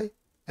this guy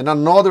and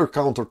another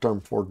counter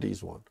term for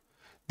this one.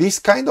 This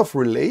kind of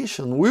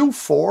relation will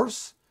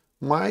force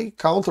my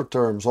counter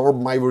terms or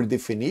my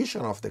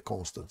redefinition of the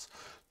constants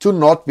to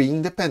not be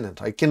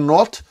independent. I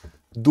cannot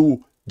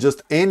do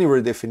just any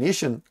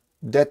redefinition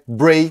that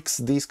breaks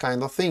this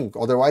kind of thing.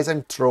 Otherwise,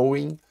 I'm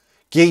throwing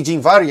gauge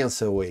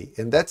invariance away.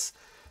 And that's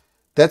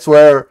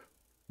where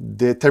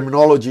the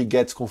terminology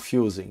gets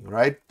confusing,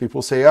 right?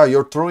 People say, oh,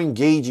 you're throwing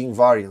gauge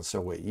invariance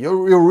away.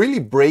 You're really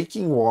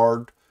breaking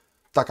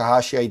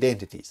Ward-Takahashi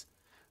identities.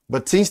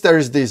 But since there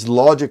is this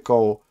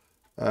logical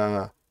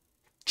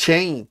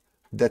chain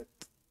that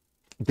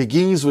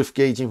begins with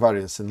gauge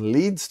invariance and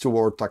leads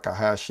toward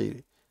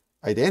Ward-Takahashi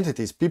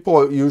identities,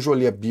 people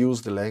usually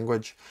abuse the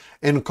language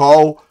and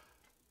call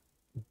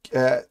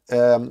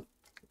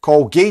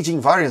gauge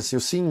invariance. You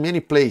see in many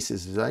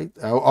places, right?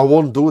 I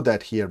won't do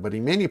that here, but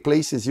in many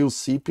places you'll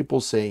see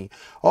people saying,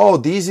 oh,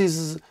 this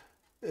is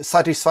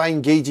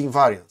satisfying gauge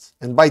invariance.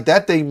 And by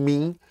that they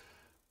mean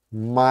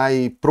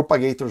my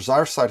propagators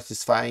are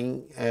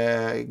satisfying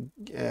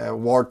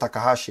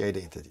Ward-Takahashi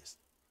identities.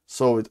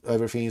 So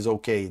everything is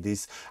okay.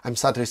 I'm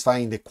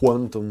satisfying the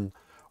quantum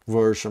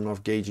version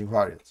of gauge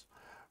invariance,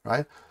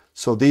 right?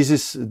 So this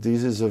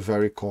is a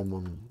very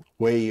common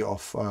way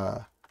of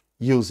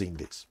using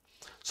this.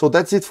 So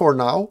that's it for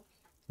now.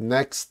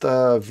 Next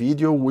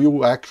video we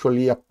will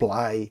actually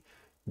apply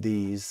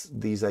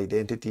these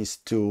identities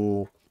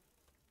to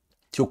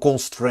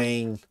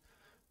constrain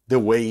the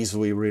ways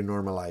we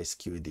renormalize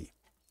QED.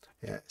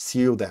 Yeah, see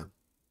you then.